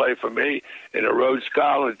Davidson play for me, and a Rhodes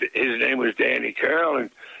Scholar, his name was Danny Carroll, and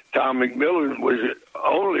Tom McMillan was the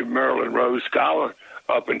only Maryland Rhodes Scholar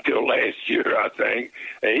up until last year, I think,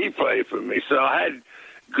 and he played for me. So I had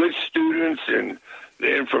good students, and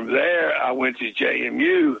then from there I went to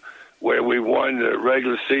JMU, where we won the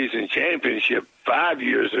regular season championship 5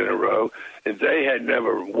 years in a row, and they had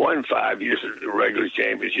never won 5 years of the regular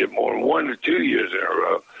championship, more than 1 or 2 years in a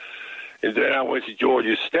row. And then I went to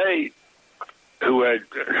Georgia State,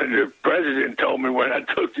 the president told me when I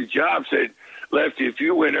took the job, said, Lefty, if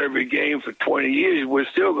you win every game for 20 years, we're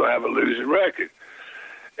still going to have a losing record.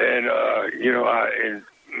 And, in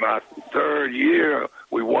my third year,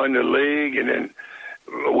 we won the league, and then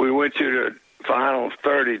we went to the Final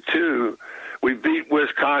 32. We beat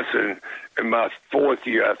Wisconsin in my fourth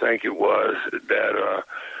year, I think it was,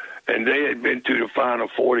 and they had been to the Final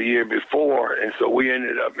Four the year before, and so we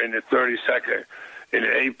ended up in the 32nd, in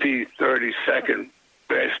the AP 32nd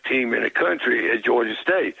best team in the country at Georgia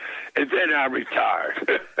State. And then I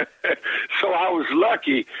retired. So I was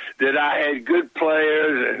lucky that I had good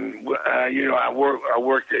players, and I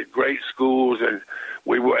worked at great schools, and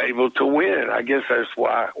we were able to win. I guess that's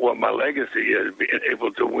what my legacy is, being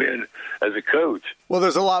able to win as a coach. Well,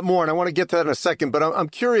 there's a lot more, and I want to get to that in a second, but I'm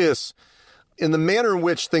curious, in the manner in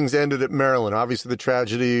which things ended at Maryland, obviously the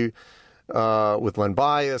tragedy with Len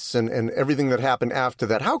Bias and everything that happened after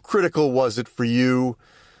that, how critical was it for you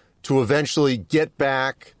to eventually get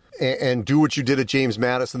back and do what you did at James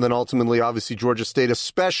Madison, and then ultimately, obviously, Georgia State,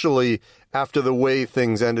 especially after the way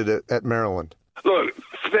things ended at Maryland? Look,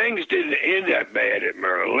 things didn't end that bad at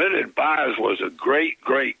Maryland. Leonard Byers was a great,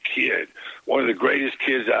 great kid, one of the greatest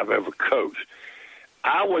kids I've ever coached.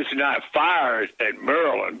 I was not fired at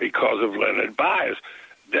Maryland because of Leonard Byers.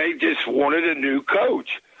 They just wanted a new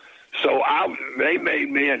coach. So they made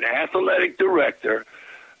me an athletic director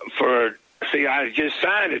I had just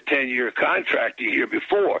signed a 10-year contract the year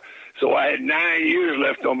before. So I had 9 years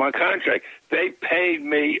left on my contract. They paid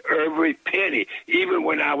me every penny, even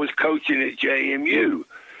when I was coaching at JMU.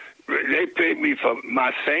 They paid me for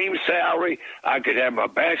my same salary. I could have my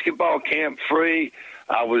basketball camp free.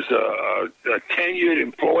 I was a tenured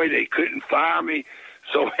employee. They couldn't fire me.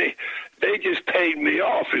 So they just paid me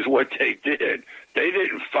off is what they did. They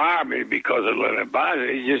didn't fire me because of Leonard Byers.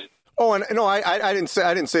 They just Oh, and no, I didn't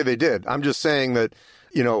say they did. I'm just saying that,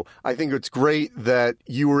 I think it's great that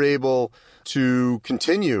you were able to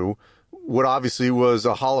continue what obviously was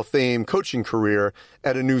a Hall of Fame coaching career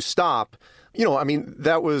at a new stop.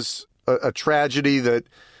 That was a tragedy that,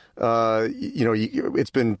 it's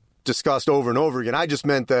been discussed over and over again. I just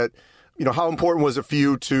meant that, how important was it for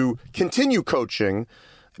you to continue coaching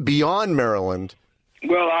beyond Maryland?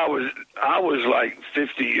 Well, I was like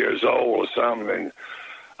 50 years old or something, and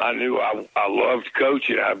I knew I loved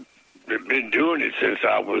coaching. I've been doing it since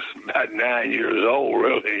I was about 9 years old,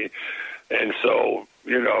 really. And so,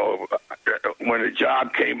 when a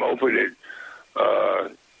job came open at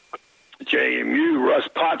JMU, Russ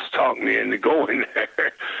Potts talked me into going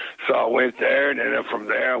there. So I went there, and then from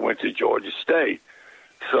there I went to Georgia State.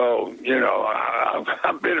 So,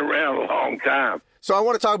 I've been around a long time. So I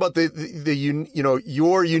want to talk about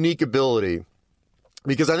your unique ability,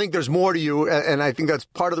 because I think there's more to you, and I think that's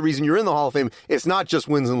part of the reason you're in the Hall of Fame. It's not just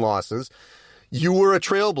wins and losses. You were a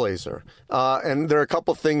trailblazer, and there are a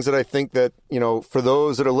couple of things that I think that, for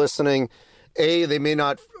those that are listening, A, they may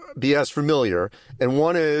not be as familiar, and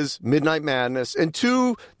one is Midnight Madness, and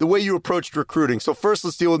two, the way you approached recruiting. So first,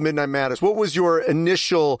 let's deal with Midnight Madness. What was your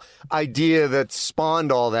initial idea that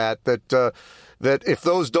spawned all that if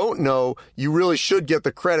those don't know, you really should get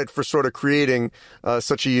the credit for sort of creating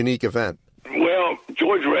such a unique event? Well,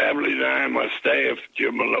 George Raveley and I and my staff,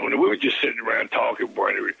 Jim Maloney, we were just sitting around talking.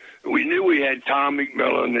 We knew we had Tom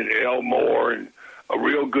McMillan and El Moore and a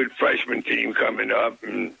real good freshman team coming up.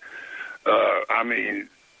 And,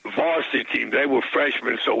 varsity team, they were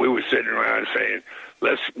freshmen, so we were sitting around saying,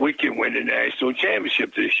 we can win the national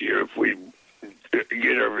championship this year if we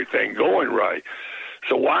get everything going right.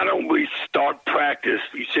 So why don't we start practice?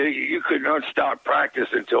 You say you could not start practice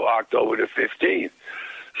until October the 15th.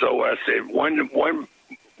 So I said, one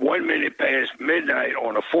minute past midnight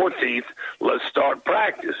on the 14th, let's start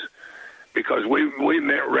practice. Because we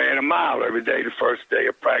ran a mile every day the first day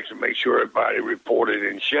of practice to make sure everybody reported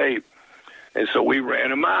in shape. And so we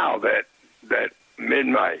ran a mile that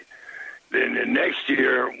midnight. Then the next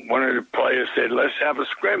year, one of the players said, let's have a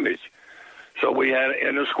scrimmage. So we had an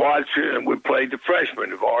inter-squad and we played the freshmen.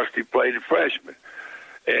 The varsity played the freshmen.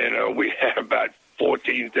 And we had about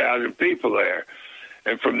 14,000 people there.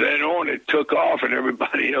 And from then on, it took off, and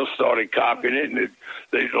everybody else started copying it. And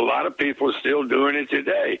there's a lot of people are still doing it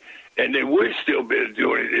today. And they would still be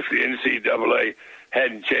doing it if the NCAA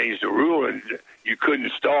hadn't changed the rule, and you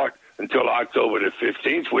couldn't start until October the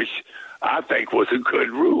 15th, which I think was a good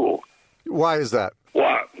rule. Why is that?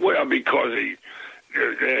 Well, because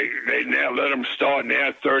they now let them start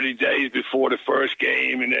now 30 days before the first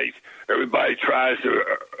game, and everybody tries to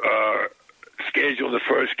schedule the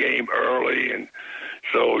first game early, and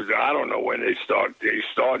so I don't know when they start. They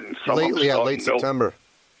start in late September.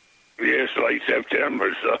 Yes, late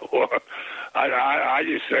September. So I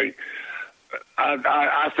just say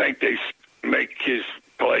I think they make kids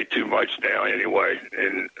play too much now anyway,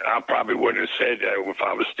 and I probably wouldn't have said that if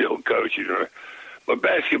I was still coaching. But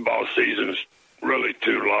basketball season's really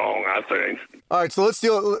too long, I think. All right, so let's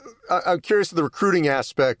deal. I'm curious of the recruiting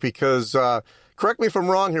aspect because, correct me if I'm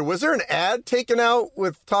wrong here, was there an ad taken out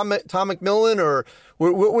with Tom McMillan, or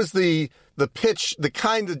what was the pitch, the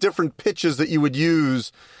kind of different pitches that you would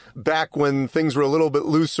use back when things were a little bit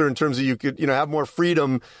looser in terms of you could, have more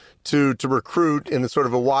freedom to recruit in a sort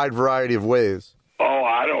of a wide variety of ways? Oh,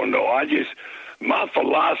 I don't know. My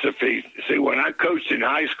philosophy, see, when I coached in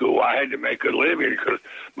high school, I had to make a living because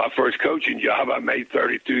my first coaching job, I made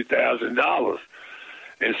 $32,000.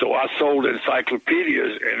 And so I sold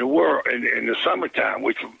encyclopedias in the summertime,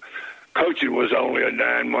 which coaching was only a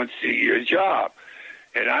 9-month-a-year job.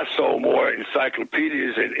 And I sold more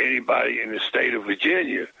encyclopedias than anybody in the state of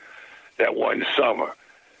Virginia that one summer.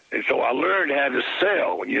 And so I learned how to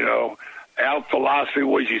sell. Our philosophy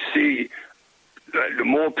was the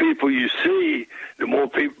more people you see, the more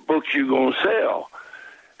books you're going to sell.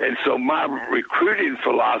 And so my recruiting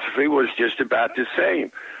philosophy was just about the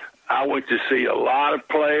same. I went to see a lot of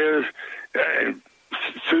players, and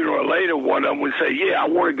sooner or later one of them would say, yeah, I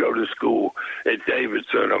want to go to school at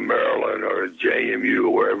Davidson or Maryland or JMU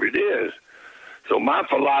or wherever it is. So my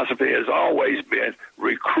philosophy has always been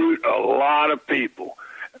recruit a lot of people.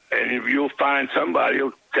 And if you'll find somebody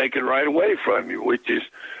who'll take it right away from you,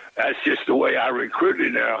 that's just the way I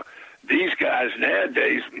recruited now. These guys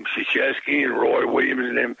nowadays, Krzyzewski and Roy Williams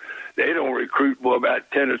and them, they don't recruit for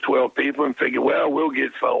about 10 or 12 people and figure, well, we'll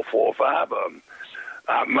get 4 or 5 of them.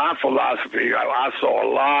 My philosophy, I saw a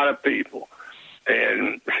lot of people.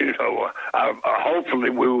 And, hopefully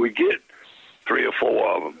we would get 3 or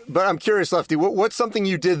 4 of them. But I'm curious, Lefty, what's something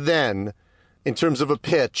you did then in terms of a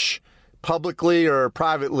pitch publicly or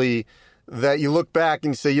privately that you look back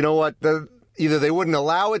and you say, you know what, either they wouldn't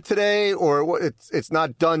allow it today or it's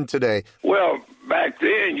not done today? Well, back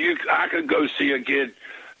then, I could go see a kid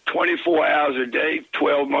 24 hours a day,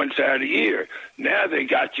 12 months out of the year. Now they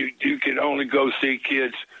got you can only go see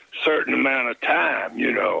kids a certain amount of time,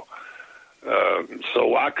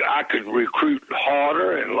 So I could recruit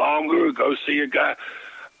harder and longer, go see a guy.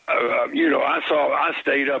 I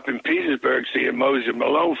stayed up in Petersburg seeing Moses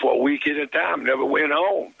Malone for a week at a time, never went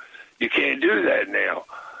home. You can't do that now,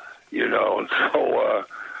 And so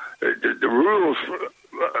the rules,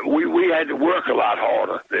 we had to work a lot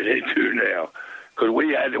harder than they do now, because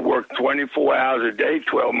we had to work 24 hours a day,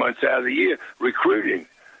 12 months out of the year recruiting.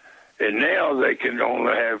 And now they can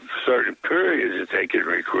only have certain periods that they can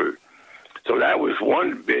recruit. So that was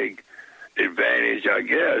one big advantage, I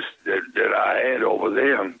guess, that I had over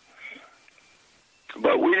them.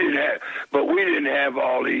 But we didn't have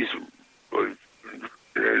all these,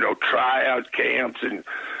 tryout camps and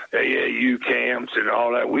AAU camps and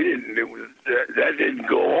all that. That didn't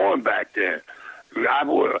go on back then.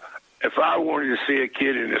 If I wanted to see a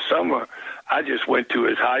kid in the summer, I just went to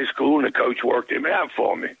his high school and the coach worked him out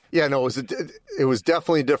for me. Yeah, no, it was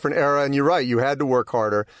definitely a different era, and you're right. You had to work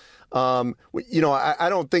harder. I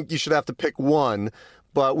don't think you should have to pick one,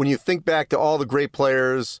 but when you think back to all the great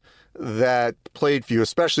players that played for you,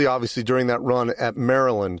 especially obviously during that run at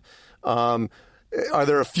Maryland, are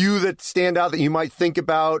there a few that stand out that you might think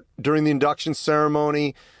about during the induction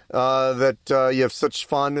ceremony that you have such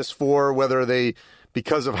fondness for, whether they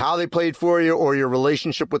because of how they played for you or your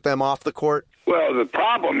relationship with them off the court? Well, the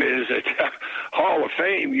problem is that Hall of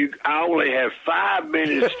Fame, I only have 5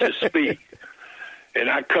 minutes to speak, and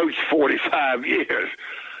I coached 45 years.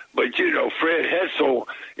 But, Fred Hetzel,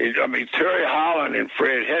 Terry Holland and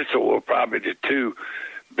Fred Hetzel were probably the two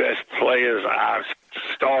best players I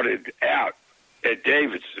started out at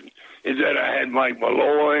Davidson. And then I had Mike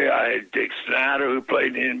Malloy, I had Dick Snyder, who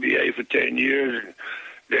played in the NBA for 10 years. And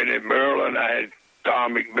then at Maryland, I had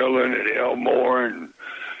Tom McMillan and Elmore and,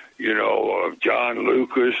 John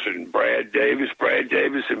Lucas and Brad Davis. Brad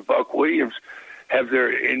Davis and Buck Williams have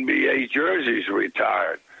their NBA jerseys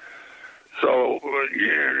retired. So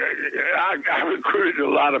I recruited a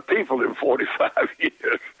lot of people in 45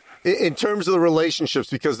 years. In terms of the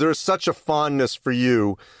relationships, because there's such a fondness for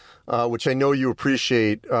you, which I know you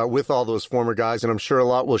appreciate with all those former guys, and I'm sure a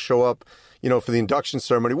lot will show up, for the induction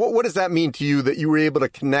ceremony. What does that mean to you that you were able to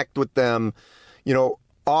connect with them,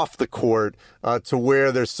 off the court to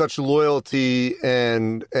where there's such loyalty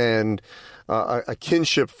and a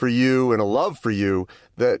kinship for you and a love for you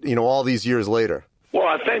that, all these years later? Well,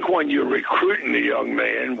 I think when you're recruiting a young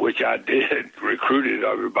man, which I did, recruited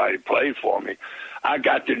everybody played for me, I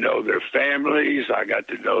got to know their families. I got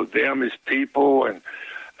to know them as people. And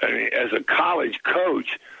as a college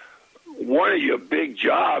coach, one of your big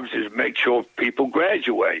jobs is make sure people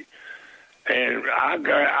graduate. And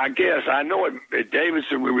I guess I know at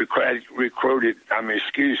Davidson we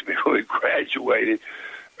graduated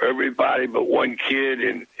everybody but one kid,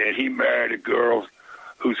 and he married a girl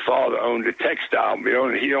whose father owned a textile mill,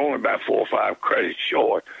 and he only about 4 or 5 credits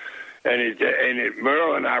short. And at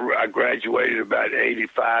Maryland, I graduated about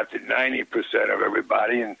 85 to 90% of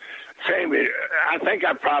everybody. And same, I think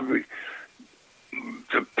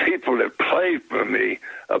the people that played for me,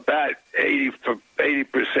 about 80%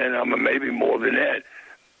 of them, maybe more than that,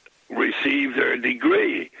 received their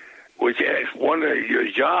degree, which is one of your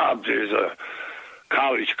jobs as a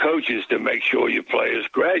college coach is to make sure your players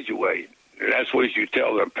graduate. And that's what you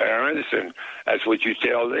tell their parents, and that's what you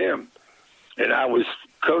tell them. And I was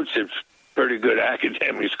coached at pretty good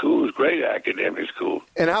academic schools, great academic schools.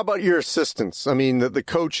 And how about your assistants? I mean, the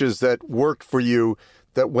coaches that worked for you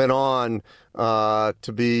that went on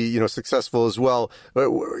to be, successful as well.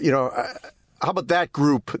 How about that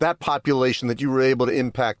group, that population that you were able to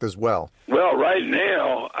impact as well? Well, right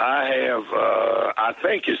now I have, I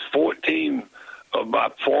think it's 14 of my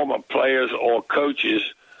former players or coaches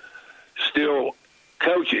still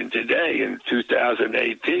coaching today in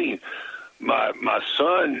 2018. My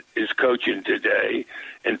son is coaching today,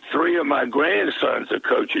 and 3 of my grandsons are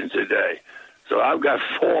coaching today. So I've got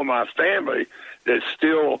 4 of my family that's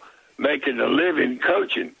still making a living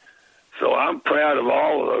coaching. So I'm proud of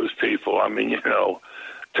all of those people.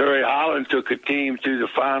 Terry Holland took a team to the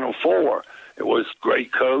Final Four. It was a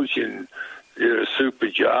great coach and did a super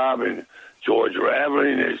job, and George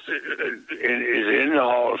Raveling is in the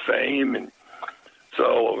Hall of Fame, and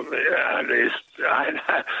so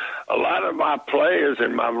a lot of my players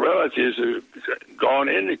and my relatives have gone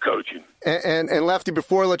into coaching. And Lefty,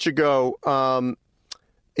 before I let you go,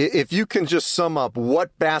 If you can just sum up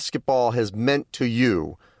what basketball has meant to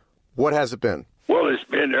you, what has it been? Well, it's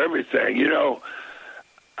been everything. You know,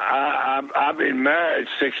 I've been married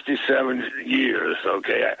 67 years.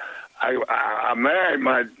 Okay, I married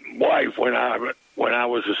my wife when I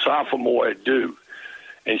was a sophomore at Duke,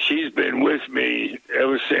 and she's been with me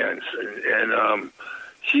ever since. And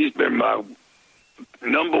she's been my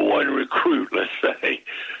number one recruit, let's say.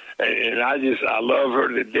 And I love her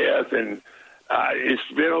to death, and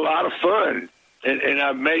it's been a lot of fun. And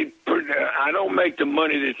I don't make the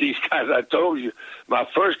money that these guys, I told you. My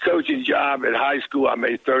first coaching job at high school, I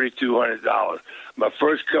made $3,200. My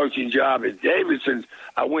first coaching job at Davidson,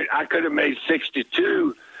 I could have made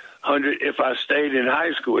 $6,200 if I stayed in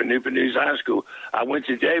high school, in Newport News High School. I went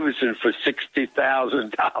to Davidson for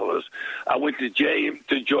 $60,000. I went to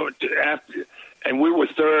Georgia after, and we were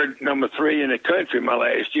number 3 in the country my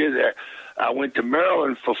last year there. I went to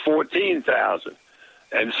Maryland for $14,000.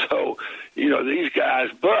 And so, you know, these guys,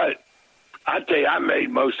 but I tell you, I made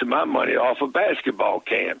most of my money off of basketball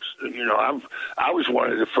camps. You know, I was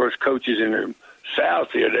one of the first coaches in the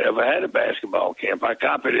South here that ever had a basketball camp. I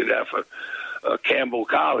copied it after Campbell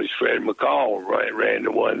College. Fred McCall ran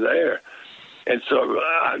the one there. And so,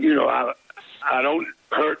 you know, I don't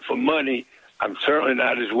hurt for money. I'm certainly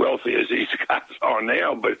not as wealthy as these guys are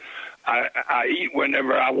now, but I eat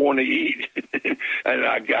whenever I want to eat, and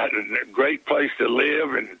I got a great place to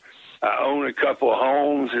live, and I own a couple of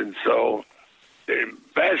homes, and so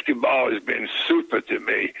basketball has been super to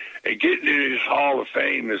me. And getting to this Hall of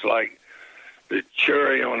Fame is like the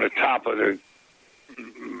cherry on the top of the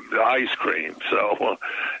ice cream. So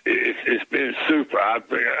it's been super.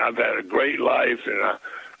 I've had a great life, and I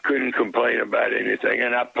couldn't complain about anything.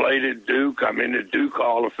 And I played at Duke. I'm in the Duke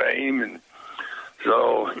Hall of Fame, and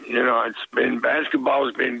so, you know, basketball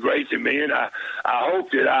has been great to me, and I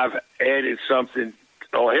hope that I've added something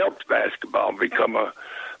or helped basketball become a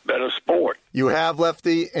better sport. You have,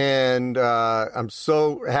 Lefty, and I'm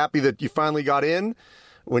so happy that you finally got in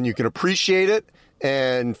when you can appreciate it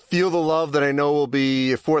and feel the love that I know will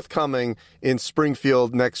be forthcoming in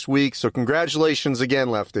Springfield next week. So congratulations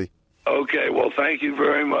again, Lefty. Okay, well, thank you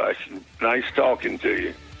very much. Nice talking to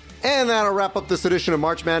you. And that'll wrap up this edition of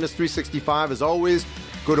March Madness 365. As always,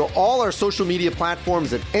 go to all our social media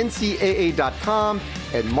platforms at ncaa.com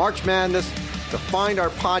and March Madness to find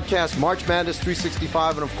our podcast, March Madness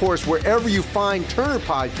 365. And, of course, wherever you find Turner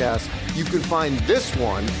Podcasts, you can find this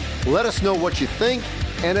one. Let us know what you think.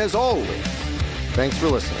 And as always, thanks for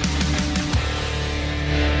listening.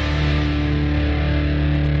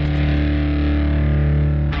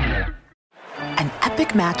 An epic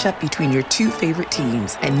matchup between your two favorite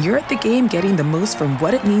teams, and you're at the game getting the most from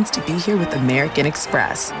what it means to be here with American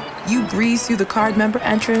Express. You breeze through the card member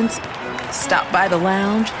entrance, stop by the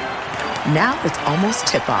lounge. Now it's almost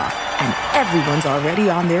tip-off, and everyone's already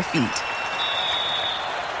on their feet.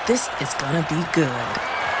 This is gonna be good.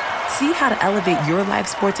 See how to elevate your live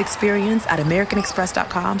sports experience at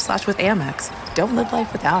americanexpress.com/withAmex. Don't live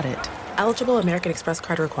life without it. Eligible American Express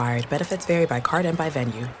card required. Benefits vary by card and by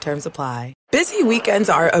venue. Terms apply. Busy weekends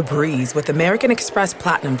are a breeze with American Express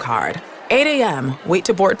Platinum Card. 8 a.m., wait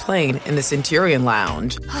to board plane in the Centurion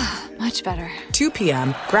Lounge. Much better. 2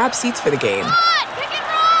 p.m., grab seats for the game.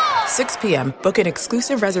 6 p.m., book an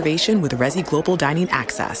exclusive reservation with Resi Global Dining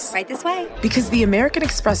Access. Right this way. Because the American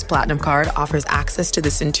Express Platinum Card offers access to the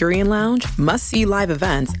Centurion Lounge, must-see live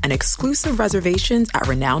events, and exclusive reservations at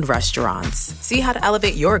renowned restaurants. See how to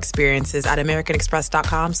elevate your experiences at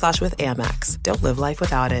americanexpress.com/withAmex. Don't live life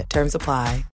without it. Terms apply.